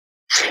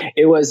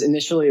 It was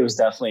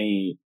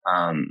definitely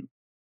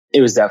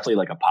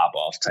like a pop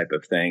off type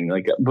of thing.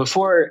 Like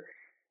before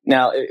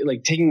Now,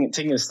 like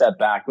taking a step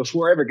back,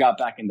 before I ever got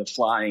back into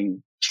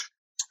flying,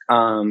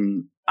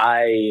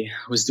 I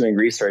was doing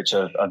research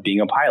of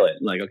being a pilot.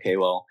 Like, okay,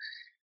 well,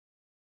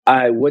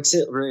 what's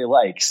it really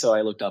like? So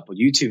I looked up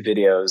YouTube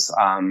videos.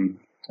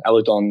 I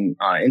looked on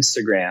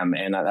Instagram,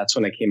 and that's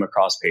when I came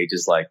across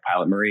pages like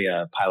Pilot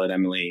Maria, Pilot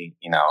Emily,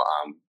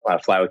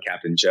 Fly with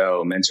Captain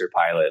Joe, Mentor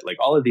Pilot, like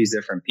all of these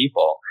different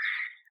people.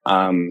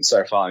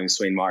 Started following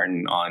Swain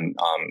Martin on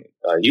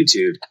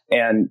YouTube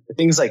and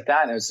things like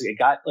that. And it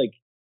got like,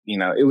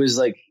 it was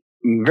like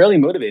really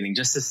motivating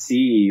just to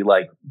see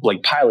like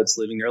pilots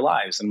living their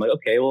lives. I'm like,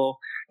 okay, well,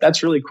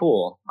 that's really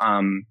cool.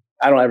 I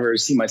don't ever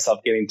see myself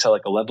getting to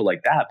like a level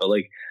like that, but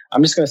like,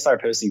 I'm just going to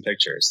start posting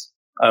pictures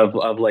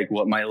of like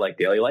what my like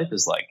daily life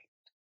is like.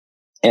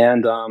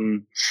 And,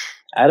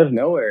 out of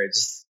nowhere,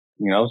 it's,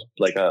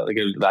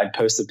 I'd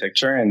post a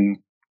picture and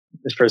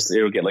this person,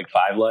 it would get like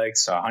 5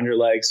 likes or 100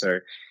 likes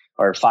or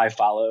 5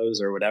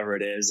 follows or whatever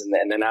it is.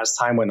 And then as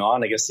time went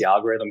on, I guess the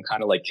algorithm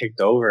kind of like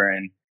kicked over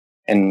and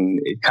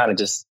it kind of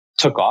just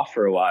took off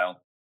for a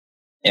while.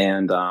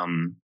 And, I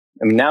mean,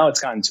 now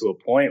it's gotten to a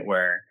point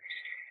where,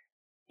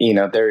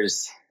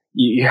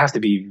 you have to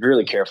be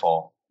really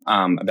careful,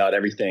 about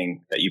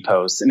everything that you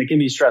post, and it can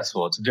be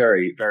stressful. It's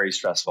very, very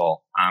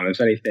stressful.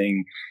 If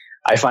anything,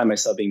 I find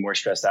myself being more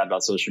stressed out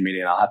about social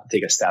media, and I'll have to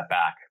take a step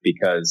back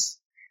because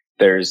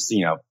there's,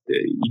 you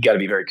got to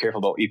be very careful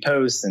about what you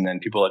post. And then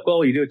people are like,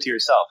 well, you do it to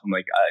yourself. I'm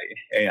like,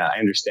 I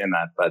understand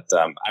that, but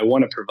I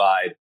want to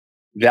provide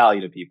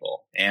value to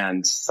people.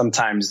 And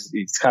sometimes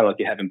it's kind of like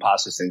you have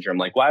imposter syndrome.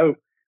 Like, why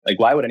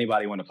would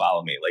anybody want to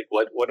follow me? Like,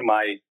 what am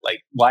I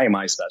like? Why am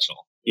I special?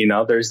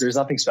 There's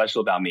nothing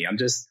special about me. I'm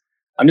just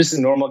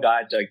a normal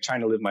guy, like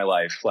trying to live my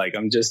life. Like,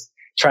 I'm just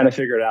trying to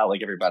figure it out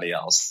like everybody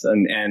else.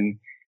 And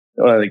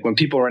like when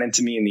people run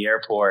into me in the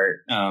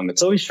airport,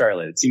 it's always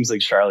Charlotte. It seems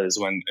like Charlotte is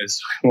when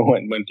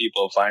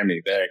people find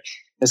me there.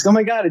 It's, oh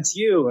my God, it's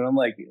you. And I'm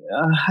like,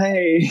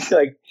 hey,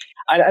 like,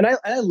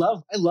 I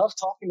love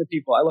talking to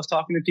people. I love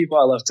talking to people.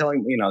 I love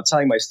telling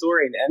my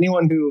story. And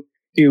anyone who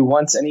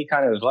wants any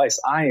kind of advice,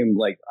 I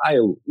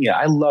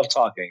love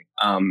talking.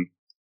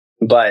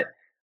 But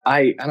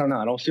I don't know.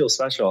 I don't feel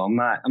special. I'm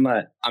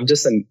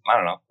just a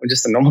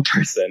normal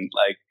person.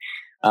 Like,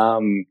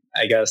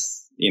 I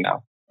guess,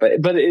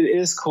 but it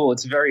is cool.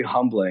 It's very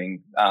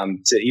humbling,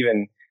 to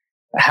even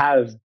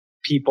have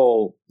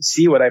people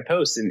see what I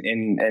post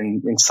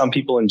and some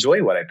people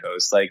enjoy what I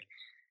post. Like,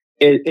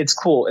 it's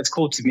cool. It's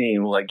cool to me,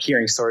 like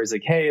hearing stories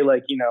like, hey,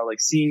 like,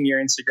 like seeing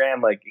your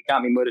Instagram, like it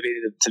got me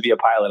motivated to be a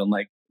pilot. I'm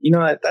like,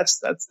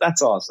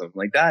 that's awesome.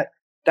 Like that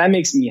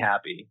makes me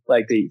happy.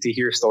 Like to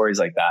hear stories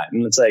like that.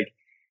 And it's like,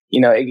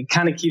 it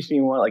kind of keeps me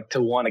more like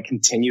to want to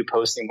continue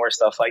posting more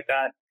stuff like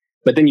that.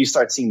 But then you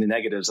start seeing the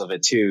negatives of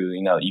it too.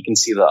 You can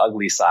see the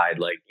ugly side,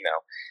 like,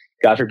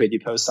 God forbid you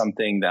post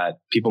something that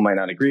people might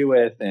not agree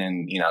with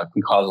and, it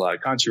can cause a lot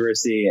of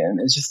controversy. And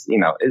it's just,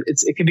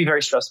 it can be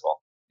very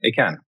stressful. It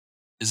can.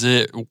 Is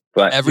it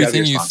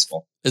everything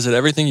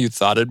you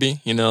thought it'd be?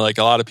 Like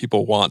a lot of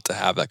people want to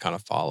have that kind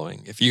of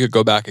following. If you could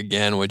go back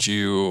again, would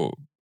you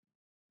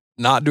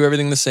not do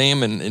everything the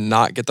same and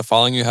not get the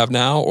following you have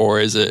now? Or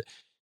is it,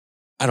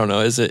 I don't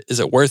know, is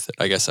it worth it?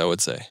 I guess I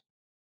would say.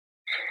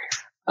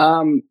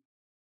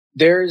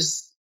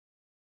 There's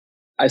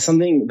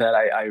something that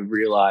I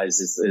realize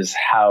is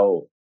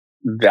how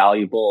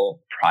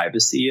valuable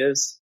privacy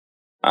is.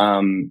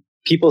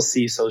 People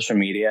see social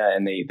media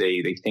and they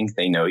think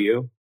they know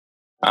you.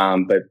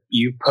 But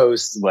you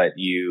post at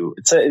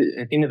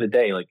the end of the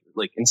day, like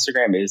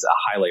Instagram is a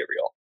highlight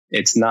reel.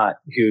 It's not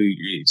who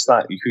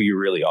you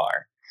really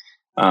are.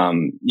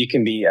 You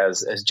can be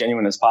as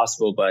genuine as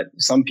possible, but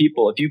some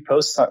people, if you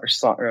post a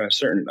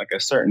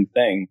certain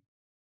thing,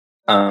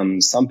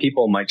 some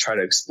people might try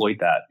to exploit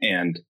that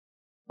and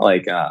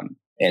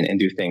and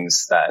do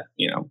things that,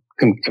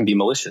 can be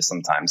malicious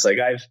sometimes. Like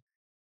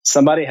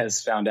somebody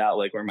has found out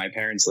like where my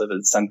parents live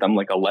and sent them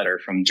like a letter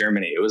from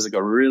Germany. It was like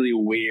a really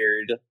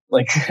weird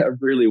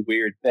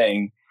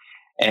thing.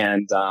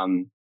 And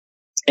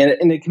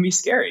it can be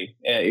scary.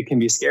 It can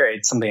be scary.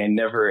 It's something I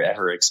never,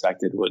 ever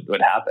expected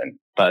would happen.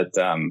 But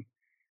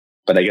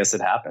I guess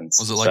it happens.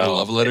 Was it like a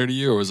love letter to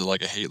you or was it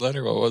like a hate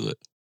letter? What was it?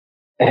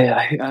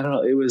 I don't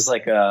know. It was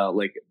like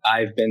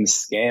I've been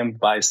scammed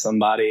by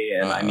somebody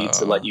and I need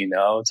to let you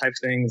know type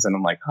things. And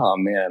I'm like, oh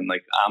man,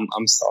 like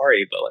I'm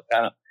sorry, but like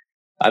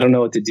I don't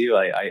know what to do.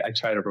 I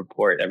try to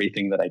report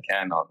everything that I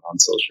can on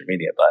social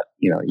media, but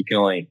you can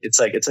only, it's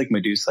like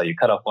Medusa. You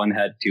cut off one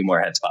head, 2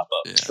 more heads pop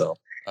up. Yeah, so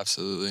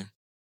absolutely.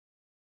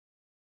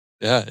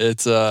 Yeah,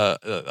 it's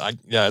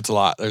it's a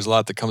lot. There's a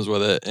lot that comes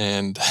with it,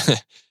 and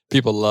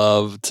people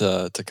love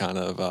to kind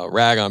of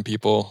rag on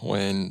people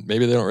when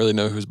maybe they don't really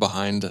know who's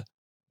behind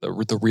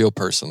the real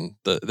person.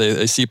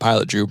 They see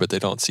Pilot Drew, but they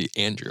don't see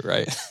Andrew,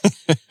 right?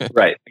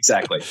 Right,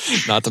 exactly.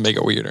 Not to make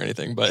it weird or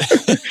anything, but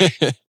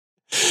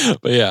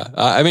but yeah,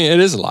 I mean, it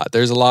is a lot.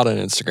 There's a lot on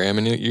Instagram,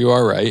 and you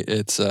are right.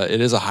 It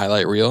is a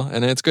highlight reel,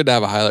 and it's good to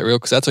have a highlight reel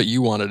because that's what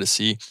you wanted to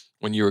see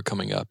when you were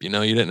coming up? You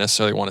know, you didn't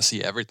necessarily want to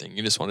see everything.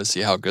 You just want to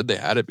see how good they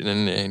had it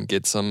and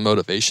get some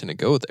motivation to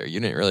go there. You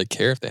didn't really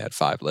care if they had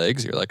 5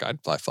 legs. You're like,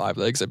 I'd fly 5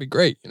 legs. That'd be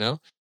great, you know?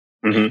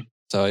 Hmm.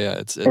 So yeah,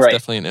 it's Right.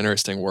 definitely an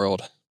interesting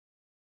world.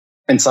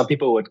 And some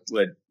people would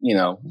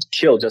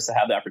kill just to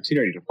have the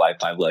opportunity to fly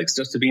 5 legs,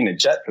 just to be in a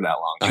jet for that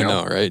long. I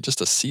know, right? Just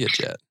to see a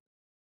jet.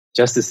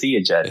 Just to see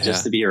a jet, Yeah.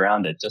 just to be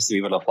around it, just to be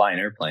able to fly an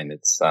airplane.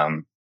 It's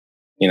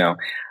you know,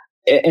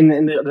 and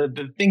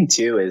the thing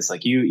too is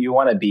like you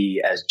want to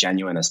be as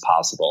genuine as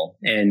possible.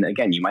 And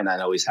again, you might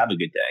not always have a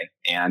good day,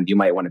 and you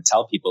might want to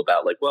tell people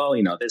about like, well,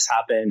 this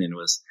happened and it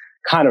was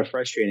kind of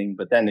frustrating.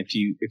 But then if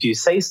you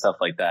say stuff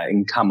like that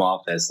and come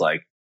off as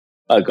like,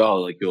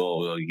 oh,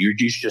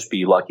 you should just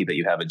be lucky that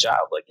you have a job.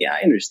 Like, yeah,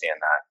 I understand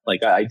that.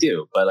 Like, I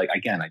do. But like,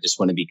 again, I just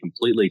want to be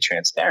completely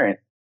transparent.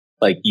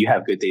 Like, you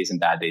have good days and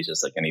bad days,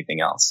 just like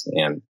anything else.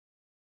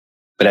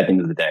 But at the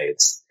end of the day,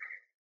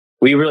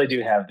 we really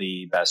do have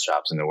the best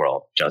jobs in the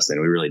world,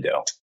 Justin. We really do.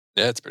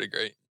 Yeah, it's pretty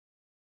great.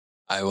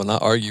 I will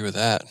not argue with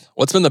that.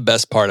 What's been the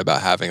best part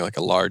about having like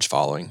a large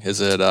following?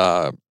 Is it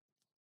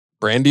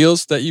brand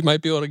deals that you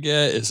might be able to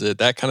get? Is it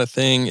that kind of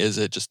thing? Is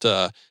it just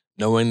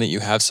knowing that you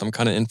have some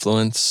kind of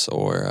influence,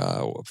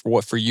 or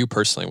for you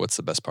personally, what's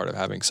the best part of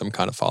having some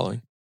kind of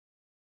following?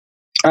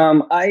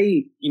 Having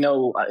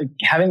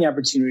the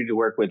opportunity to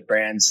work with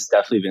brands has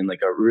definitely been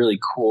like a really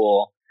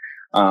cool,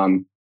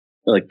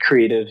 like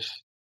creative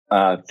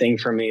thing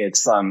for me.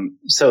 It's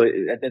so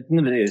at the end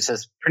of the day, it's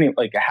just pretty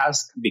like it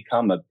has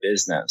become a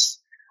business.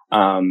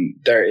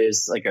 There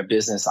is like a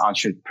business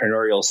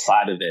entrepreneurial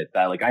side of it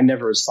that like I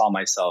never saw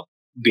myself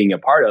being a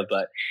part of,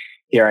 but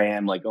here I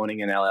am like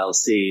owning an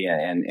LLC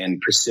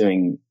and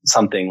pursuing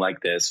something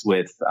like this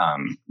with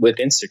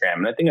Instagram.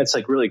 And I think that's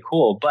like really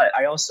cool, but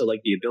I also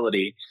like the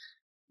ability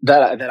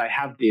that I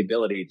have the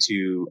ability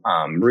to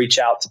reach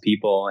out to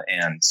people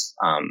and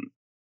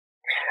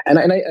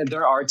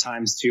there are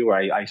times too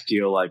where I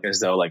feel like as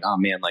though like, oh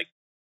man, like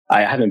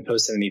I haven't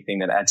posted anything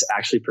that's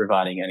actually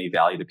providing any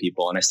value to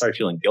people. And I start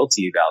feeling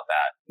guilty about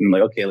that. And I'm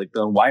like, okay, like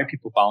then why are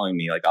people following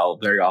me? Like I'll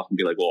very often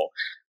be like, well,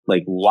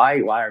 like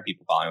why are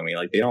people following me?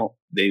 Like I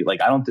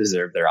don't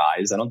deserve their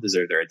eyes. I don't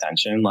deserve their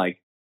attention.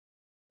 Like,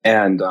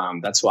 and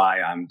that's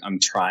why I'm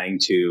trying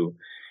to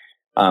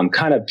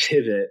kind of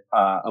pivot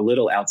a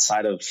little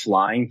outside of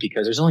flying,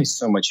 because there's only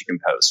so much you can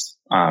post.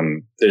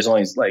 There's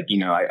only like,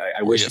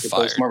 I wish you could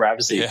post more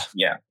rapidly.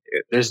 Yeah.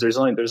 There's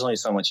only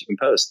so much you can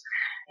post,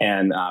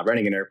 and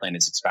renting an airplane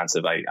is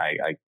expensive. I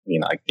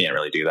can't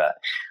really do that.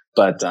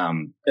 But I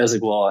was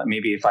like, well,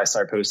 maybe if I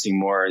start posting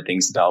more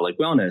things about like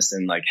wellness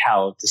and like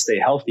how to stay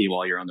healthy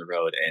while you're on the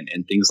road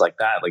and things like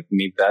that, like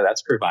maybe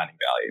that's providing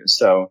value.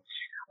 So,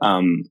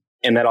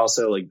 and that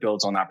also like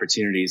builds on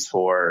opportunities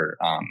for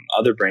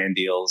other brand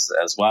deals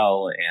as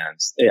well.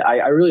 And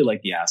I really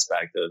like the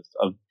aspect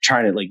of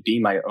trying to like be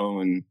my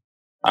own,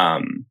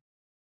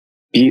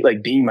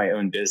 being my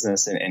own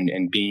business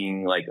and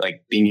being like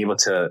being able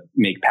to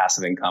make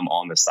passive income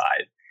on the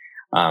side.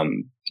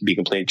 To be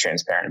completely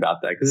transparent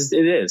about that, because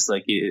it is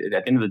like at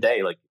the end of the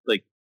day,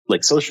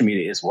 like social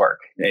media is work.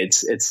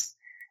 It's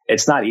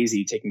not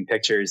easy taking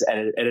pictures,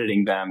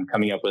 editing them,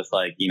 coming up with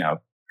like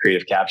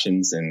creative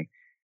captions and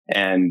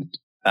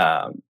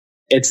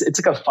it's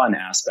like a fun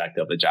aspect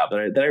of the job that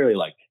I really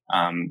like.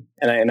 And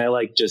I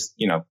like just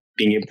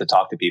being able to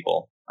talk to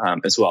people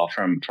as well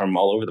from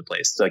all over the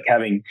place. So like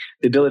having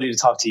the ability to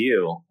talk to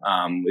you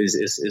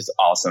is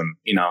awesome.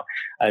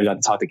 I got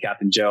to talk to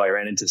Captain Joe. I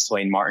ran into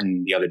Swain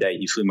Martin the other day.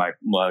 He flew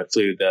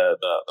the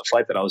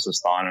flight that I was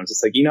just on. I was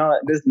just like,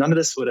 none of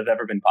this would have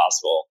ever been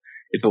possible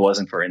if it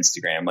wasn't for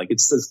Instagram. Like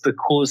it's the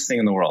coolest thing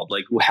in the world.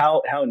 Like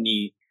how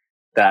neat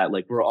that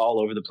like we're all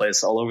over the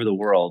place, all over the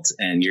world,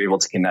 and you're able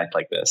to connect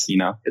like this.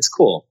 It's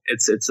cool.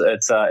 It's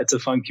a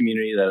fun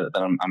community that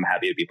I'm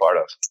happy to be part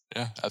of.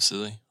 Yeah,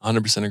 absolutely,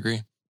 100%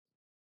 agree.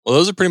 Well,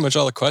 those are pretty much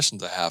all the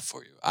questions I have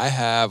for you. I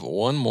have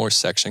one more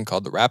section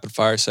called the rapid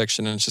fire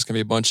section, and it's just going to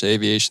be a bunch of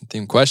aviation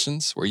themed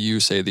questions where you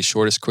say the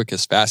shortest,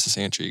 quickest, fastest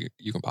answer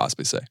you can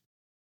possibly say.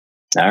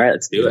 All right,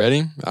 let's do it.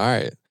 Ready? All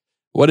right.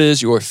 What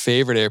is your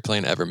favorite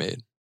airplane ever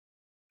made?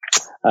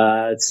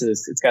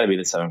 It's got to be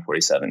the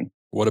 747.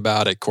 What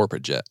about a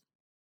corporate jet?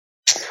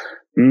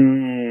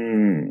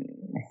 I'm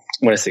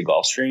going to say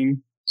Gulfstream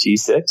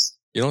G6.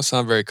 You don't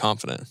sound very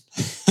confident.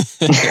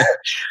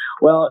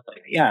 Well,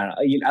 yeah,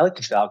 I like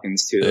the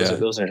Falcons too.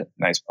 Those are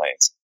nice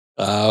planes.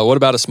 What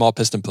about a small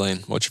piston plane?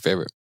 What's your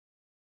favorite?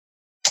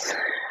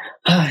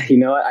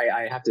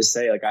 I have to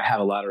say, like, I have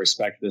a lot of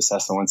respect for the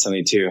Cessna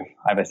 172.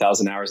 I have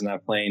 1,000 hours in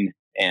that plane,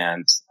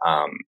 and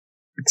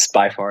it's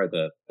by far it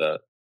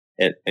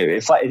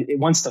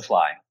wants to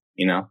fly.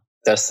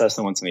 That's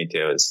Cessna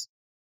 172 is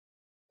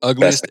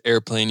ugliest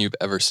airplane you've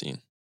ever seen.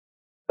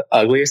 The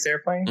ugliest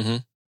airplane? Mm-hmm.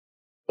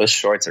 Those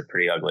shorts are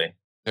pretty ugly.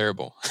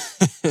 Terrible.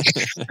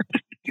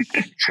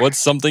 What's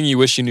something you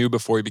wish you knew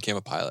before you became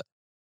a pilot?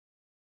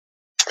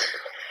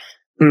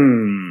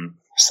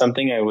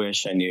 Something I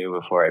wish I knew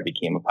before I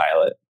became a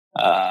pilot.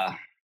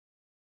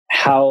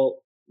 How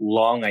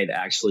long I'd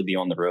actually be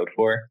on the road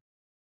for.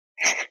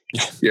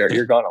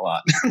 you're gone a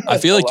lot. I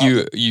feel like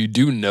you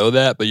do know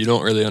that, but you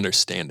don't really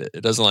understand it.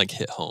 It doesn't like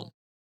hit home.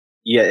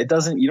 Yeah, it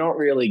doesn't. You don't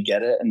really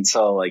get it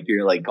until like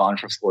you're like gone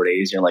for 4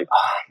 days. You're like,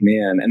 oh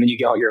man, and then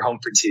you're home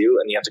for 2,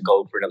 and you have to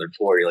go for another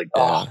 4. You're like,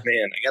 oh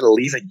man, I gotta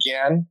leave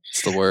again.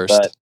 It's the worst.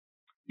 But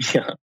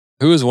yeah.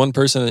 Who is one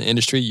person in the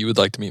industry you would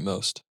like to meet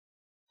most?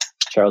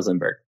 Charles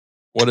Lindbergh.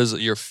 What is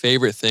your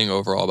favorite thing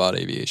overall about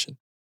aviation?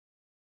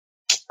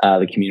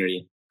 The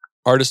community.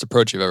 Hardest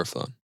approach you've ever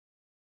flown?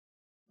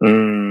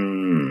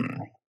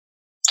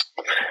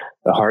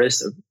 The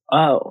hardest.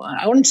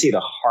 I wouldn't say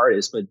the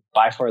hardest, but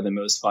by far the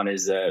most fun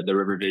is the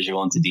river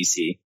visual into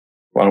DC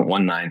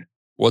 119.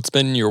 What's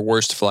been your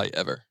worst flight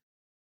ever?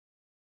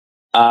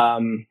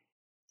 There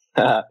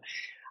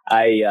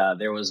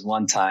was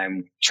one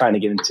time trying to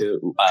get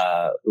into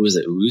was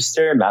it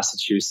Worcester,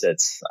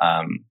 Massachusetts.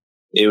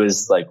 It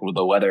was like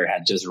the weather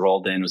had just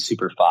rolled in, it was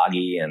super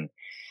foggy, and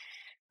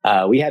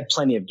we had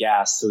plenty of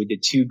gas, so we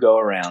did 2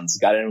 go-arounds,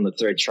 got in on the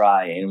 3rd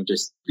try, and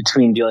just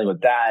between dealing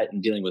with that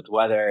and dealing with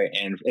weather,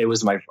 and it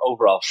was my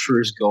overall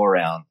first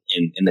go-around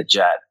in the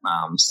jet.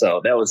 So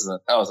that was a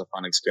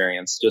fun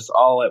experience, just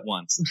all at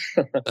once.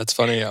 That's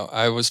funny.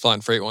 I was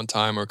flying freight one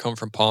time. We were coming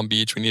from Palm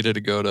Beach. We needed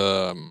to go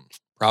to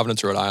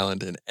Providence, Rhode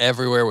Island, and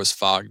everywhere was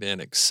fogged in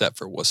except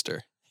for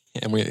Worcester.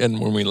 And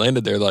when we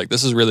landed there, like,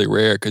 this is really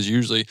rare because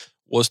usually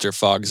Worcester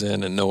fogs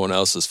in and no one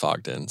else is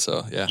fogged in.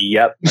 So yeah.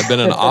 Yep. I've been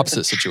in an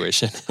opposite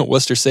situation.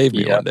 Worcester saved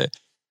me one day.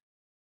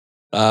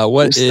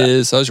 What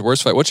was your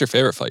worst flight? What's your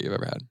favorite flight you've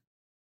ever had?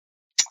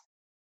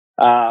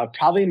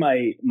 Probably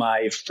my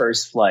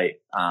first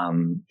flight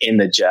in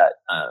the jet,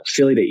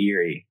 Philly to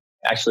Erie.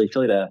 Actually,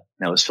 Philly to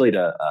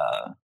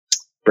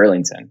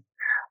Burlington.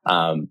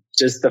 For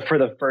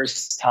the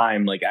first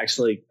time, like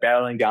actually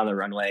battling down the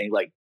runway,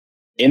 like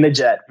in the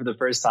jet for the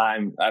first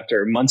time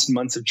after months and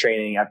months of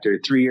training, after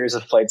 3 years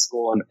of flight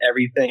school and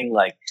everything.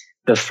 Like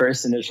the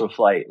first initial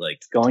flight, like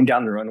going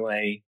down the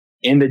runway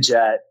in the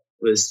jet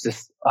was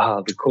just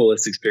the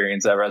coolest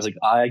experience ever. I was like,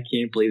 I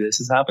can't believe this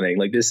is happening.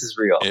 Like, this is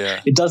real. Yeah.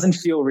 It doesn't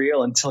feel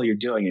real until you're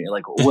doing it. You're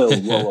like,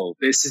 whoa,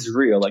 this is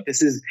real. Like,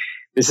 this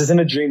isn't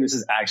a dream. This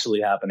is actually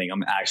happening.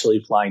 I'm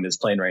actually flying this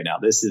plane right now.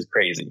 This is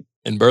crazy.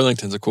 And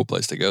Burlington's a cool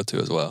place to go to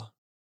as well.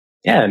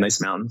 Yeah, nice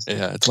mountains.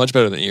 Yeah, it's much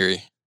better than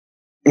Erie.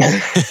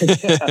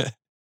 Good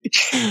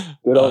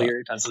old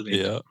Erie,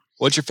 Pennsylvania. Yeah.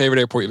 What's your favorite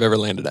airport you've ever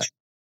landed at?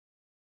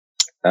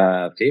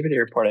 Favorite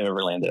airport I've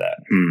ever landed at?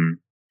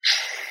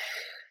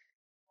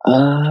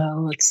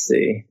 Let's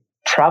see.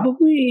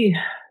 Probably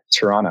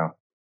Toronto.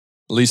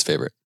 Least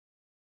favorite?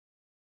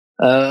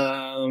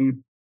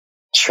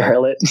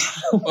 Charlotte.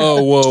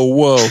 Oh,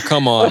 whoa.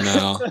 Come on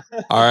now.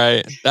 All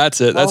right.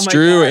 That's it. That's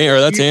Drew. Or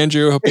that's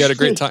Andrew. Hope you had a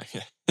great time.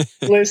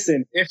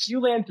 Listen, if you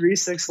land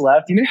 3-6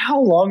 left, you know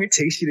how long it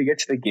takes you to get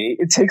to the gate?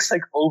 It takes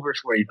like over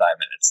 45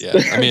 minutes. Yeah.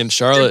 I mean,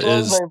 Charlotte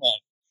is...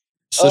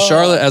 So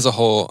Charlotte as a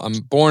whole,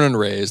 I'm born and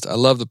raised. I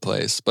love the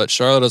place, but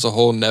Charlotte as a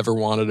whole never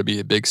wanted to be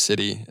a big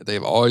city.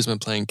 They've always been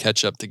playing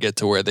catch up to get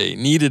to where they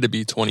needed to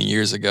be 20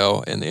 years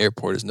ago, and the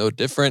airport is no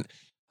different.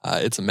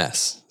 It's a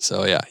mess.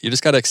 So yeah, you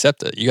just got to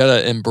accept it. You got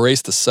to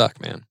embrace the suck,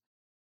 man.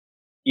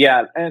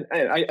 Yeah, and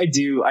I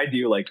do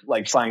like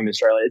flying to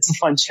Charlotte. It's a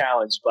fun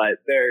challenge, but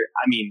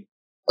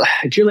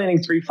if you're landing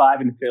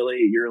 3-5 in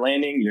Philly, you're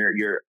landing,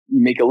 you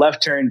make a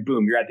left turn,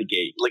 boom, you're at the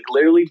gate. Like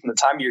literally from the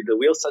time the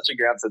wheels touch the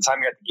ground to the time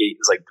you're at the gate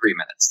is like 3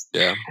 minutes.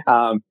 Yeah.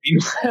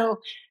 Meanwhile,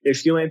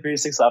 if you land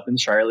 3-6 up in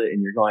Charlotte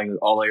and you're going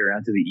all the way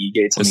around to the E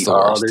gates on the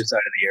other side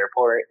of the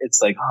airport,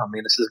 it's like, oh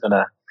man,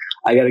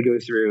 I got to go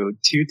through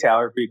 2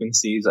 tower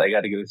frequencies. I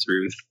got to go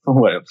through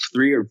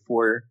 3 or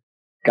 4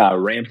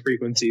 ramp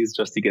frequencies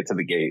just to get to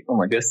the gate. Oh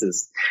my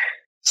goodness.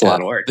 It's a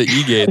lot of work. The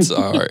E-gates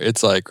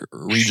it's like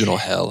regional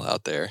hell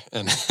out there.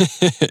 And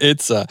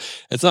it's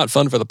not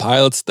fun for the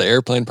pilots. The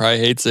airplane probably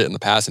hates it and the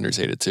passengers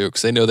hate it too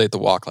because they know they have to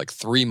walk like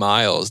 3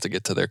 miles to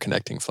get to their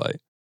connecting flight.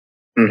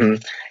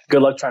 Mm-hmm.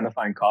 Good luck trying to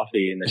find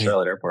coffee in the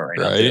Charlotte airport right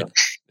now. Too.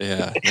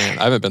 Yeah, man,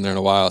 I haven't been there in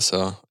a while,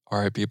 so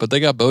RIP. But they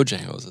got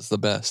Bojangles. It's the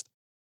best.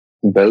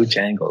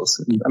 Bojangles.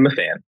 I'm a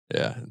fan.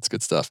 Yeah, it's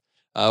good stuff.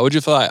 Would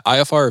you fly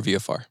IFR or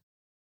VFR?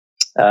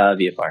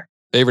 VFR.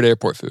 Favorite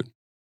airport food?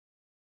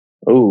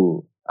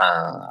 Ooh.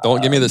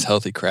 Don't give me this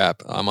healthy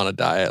crap. I'm on a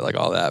diet, like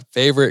all that.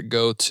 Favorite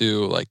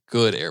go-to, like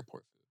good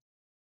airport food?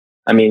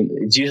 I mean,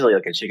 it's usually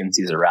like a chicken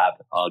Caesar wrap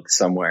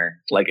somewhere,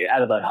 like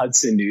out of the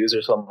Hudson News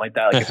or something like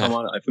that. Like if I'm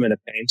in a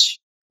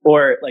pinch,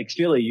 or like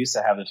Philly used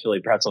to have the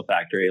Philly pretzel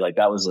factory. Like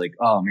that was like,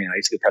 oh man, I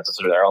used to get pretzels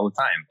there all the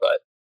time.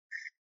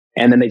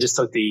 And then they just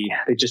took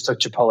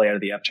Chipotle out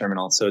of the F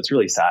terminal, so it's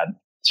really sad.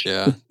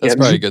 Yeah, that's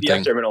probably a good thing. The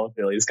F terminal in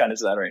Philly is kind of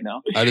sad right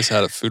now. I just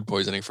had a food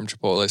poisoning from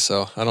Chipotle,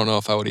 so I don't know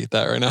if I would eat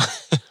that right now.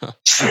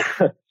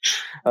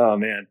 Oh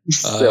man,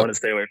 I want to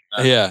stay away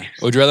from that. Yeah,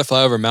 would you rather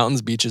fly over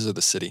mountains, beaches, or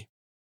the city?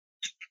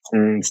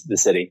 The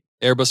city.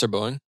 Airbus or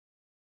Boeing?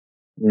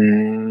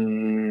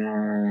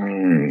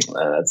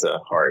 That's a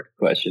hard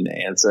question to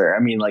answer.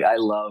 I mean, like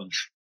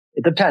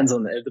it depends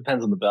on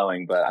the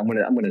Boeing, but I'm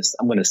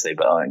gonna say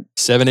Boeing.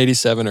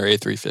 787 or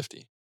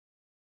A350?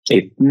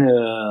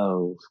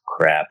 No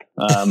crap.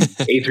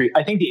 A3.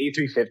 I think the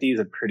A350 is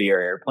a prettier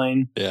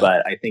airplane,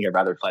 but I think I'd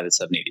rather fly the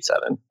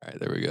 787. All right,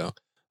 there we go.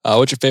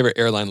 What's your favorite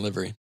airline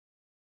livery?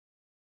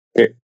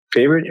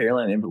 Favorite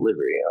airline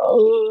livery?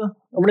 Oh,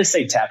 I'm gonna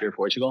say TAP Air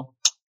Portugal.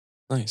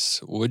 Nice.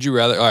 Would you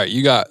rather? All right,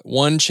 you got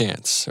one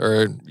chance,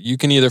 or you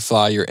can either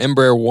fly your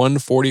Embraer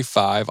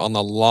 145 on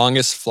the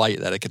longest flight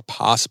that it could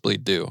possibly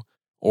do,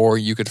 or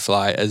you could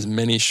fly as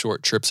many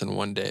short trips in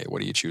one day.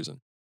 What are you choosing?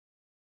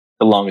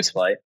 The longest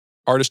flight.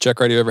 Hardest check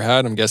ride you ever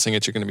had? I'm guessing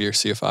it's going to be your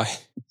CFI.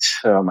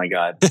 Oh my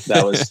God.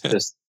 That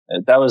was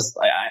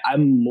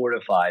I'm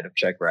mortified of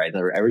check rides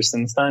ever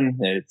since then.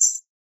 That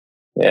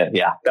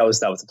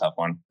was a tough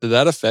one. Did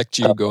that affect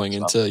you going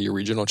into your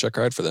regional check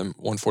ride for them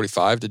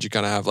 145? Did you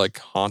kind of have like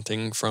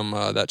haunting from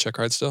that check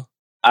ride still?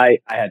 I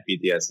had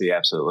PTSD,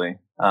 absolutely.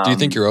 Do you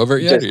think you're over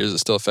it yet, or does it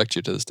still affect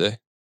you to this day?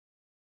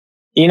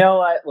 You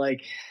know,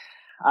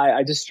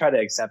 I just try to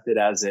accept it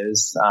as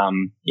is.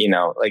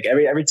 Like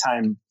every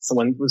time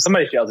when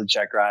somebody fails a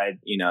check ride,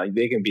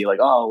 they can be like,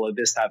 oh, well,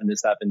 this happened.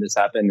 It's like,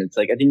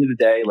 at the end of the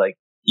day, like,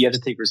 you have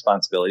to take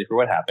responsibility for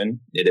what happened.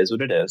 It is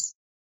what it is.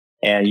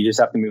 And you just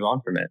have to move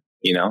on from it.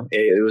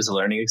 It was a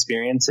learning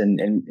experience,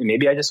 and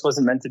maybe I just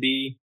wasn't meant to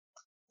be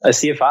a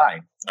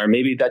CFI, or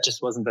maybe that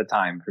just wasn't the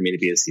time for me to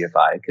be a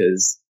CFI,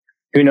 because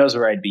who knows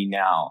where I'd be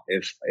now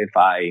if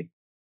I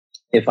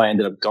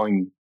ended up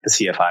going the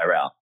CFI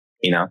route.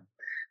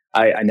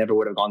 I never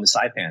would have gone to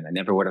Saipan. I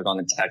never would have gone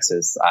to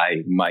Texas.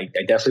 I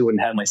definitely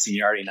wouldn't have my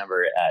seniority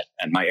number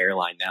at my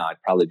airline now.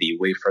 I'd probably be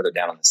way further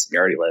down on the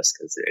seniority list,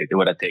 because it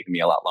would have taken me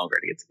a lot longer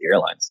to get to the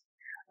airlines.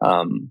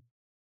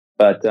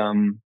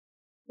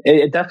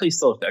 It definitely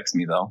still affects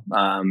me though.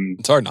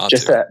 It's hard not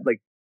to.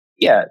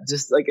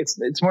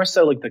 It's more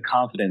so like the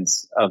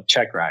confidence of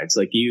check rides.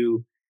 Like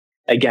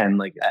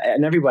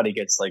and everybody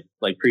gets like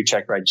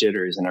pre-check ride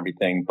jitters and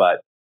everything,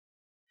 but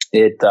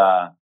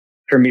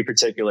for me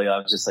particularly, I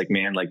was just like,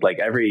 man, like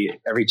every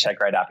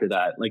check ride after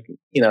that, like,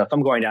 if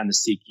I'm going down to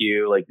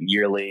CQ like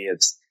yearly,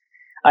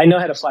 I know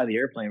how to fly the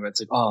airplane, but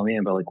it's like, oh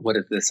man, but like, what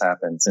if this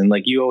happens? And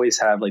like, you always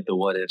have like the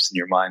what ifs in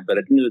your mind, but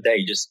at the end of the day,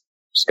 you just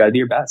gotta do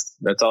your best.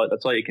 That's all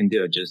you can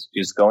do. Just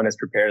go in as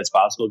prepared as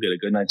possible, get a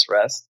good night's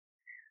rest.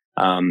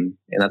 And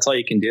that's all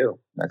you can do.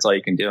 That is all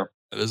you can do.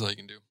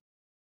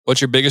 What's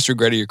your biggest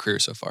regret of your career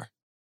so far?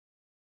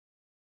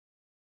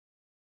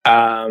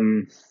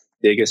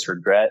 Biggest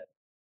regret?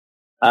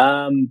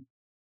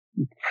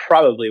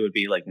 Probably would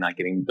be like not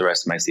getting the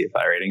rest of my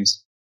CFI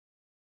ratings.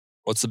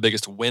 What's the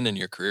biggest win in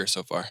your career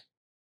so far?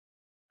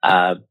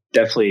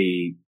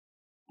 Definitely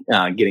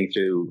getting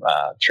through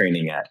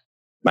training at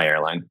my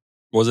airline.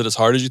 Was it as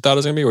hard as you thought it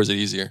was going to be, or was it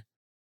easier?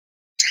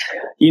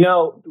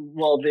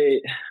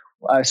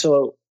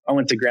 So I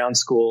went to ground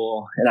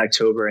school in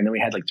October, and then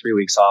we had like 3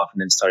 weeks off, and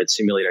then started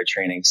simulator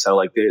training. So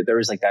like there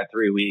was like that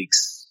 3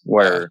 weeks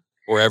where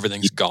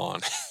everything's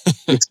gone.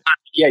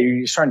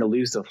 You're starting to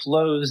lose the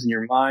flows in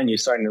your mind. You're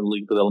starting to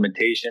lose the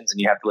limitations, and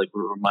you have to like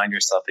remind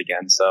yourself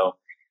again. So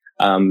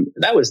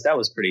that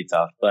was pretty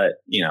tough, but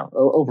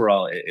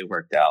overall it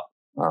worked out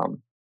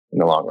in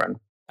the long run.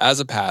 As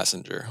a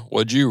passenger,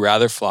 would you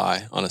rather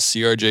fly on a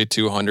CRJ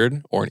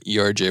 200 or an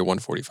ERJ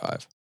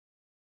 145?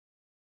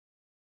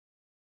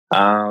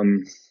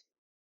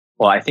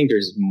 Well, I think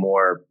there's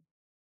more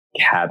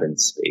cabin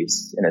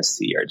space in a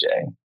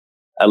CRJ,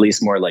 at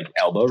least more like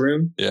elbow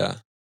room. Yeah,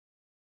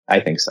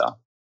 I think so.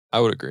 I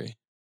would agree.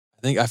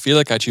 I feel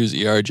like I choose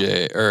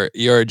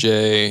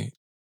ERJ.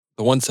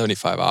 The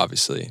 175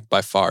 obviously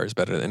by far is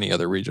better than any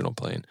other regional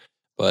plane,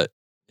 but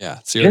yeah,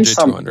 CRJ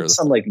 200.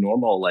 Some like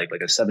normal, like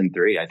a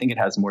 7.3. I think it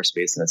has more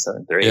space than a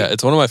 7.3. Yeah,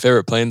 it's one of my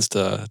favorite planes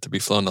to be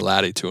flown to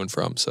Laddie to and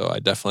from. So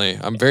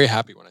I'm very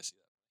happy when I see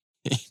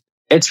that.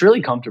 It's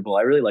really comfortable.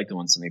 I really like the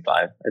 175.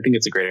 I think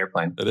it's a great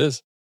airplane. It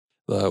is.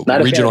 The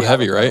regional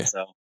heavy, right?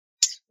 So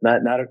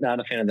not a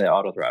fan of the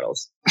auto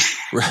throttles.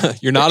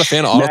 You're not a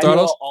fan of auto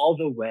throttles? All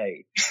the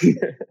way.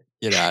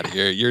 Get out of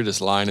here. You're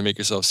just lying to make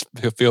yourself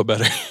feel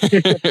better.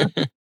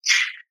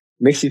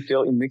 Makes you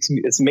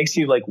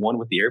like one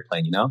with the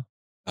airplane,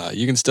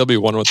 You can still be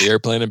one with the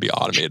airplane and be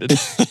automated.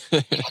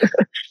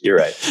 You're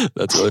right.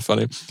 That's really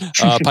funny.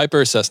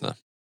 Piper or Cessna?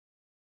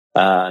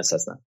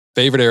 Cessna.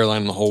 Favorite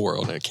airline in the whole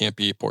world, and it can't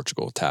be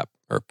Portugal. TAP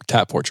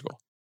Portugal.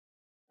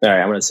 All right,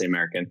 I'm going to say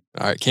American.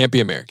 All right, can't be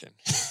American.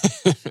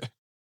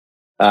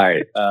 All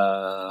right.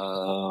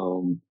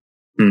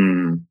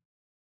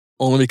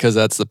 Only because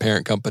that's the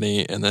parent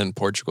company, and then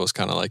Portugal is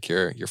kind of like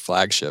your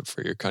flagship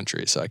for your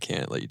country, so I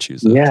can't let you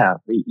choose that. Yeah,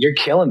 you're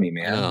killing me,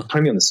 man. You're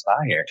putting me on the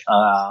spot here.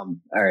 All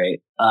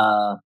right.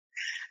 Oh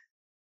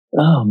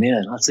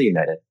man, let's say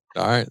United.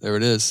 All right, there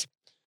it is.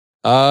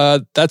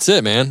 That's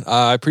it, man.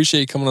 I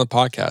appreciate you coming on the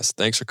podcast.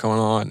 Thanks for coming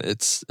on.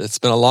 It's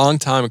been a long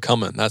time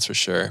coming, that's for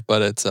sure.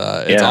 But it's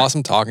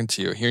awesome talking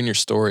to you, hearing your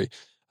story.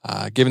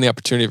 Giving the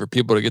opportunity for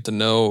people to get to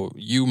know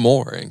you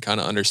more and kind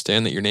of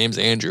understand that your name's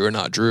Andrew and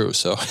not Drew.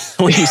 So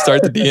when you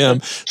start the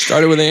DM,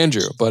 start it with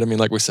Andrew. But I mean,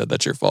 like we said,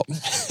 that's your fault.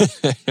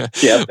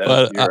 Yeah,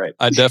 but you're right.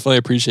 I definitely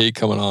appreciate you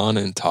coming on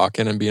and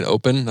talking and being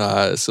open.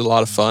 It's a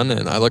lot of fun,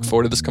 and I look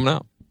forward to this coming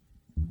out.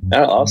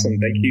 Oh, awesome.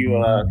 Thank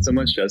you so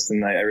much,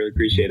 Justin. I really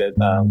appreciate it.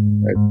 I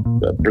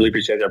really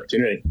appreciate the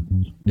opportunity.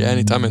 Yeah,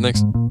 anytime, man.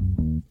 Thanks.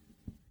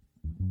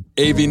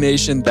 AV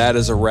Nation, that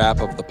is a wrap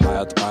of the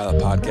Pilot to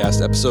Pilot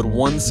podcast, episode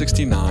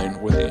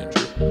 169 with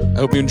Andrew. I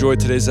hope you enjoyed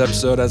today's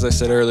episode. As I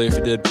said earlier, if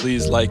you did,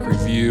 please like,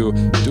 review,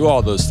 do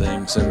all those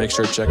things, and make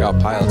sure to check out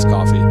Pilot's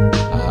Coffee.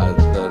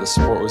 The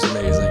support was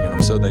amazing, and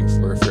I'm so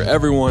thankful for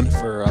everyone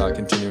for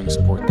continuing to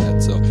support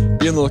that. So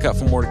be on the lookout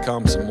for more to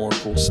come, some more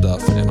cool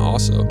stuff, and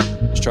also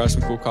just try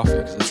some cool coffee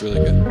because it's really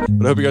good.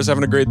 But I hope you guys are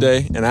having a great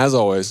day, and as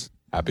always,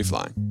 happy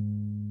flying.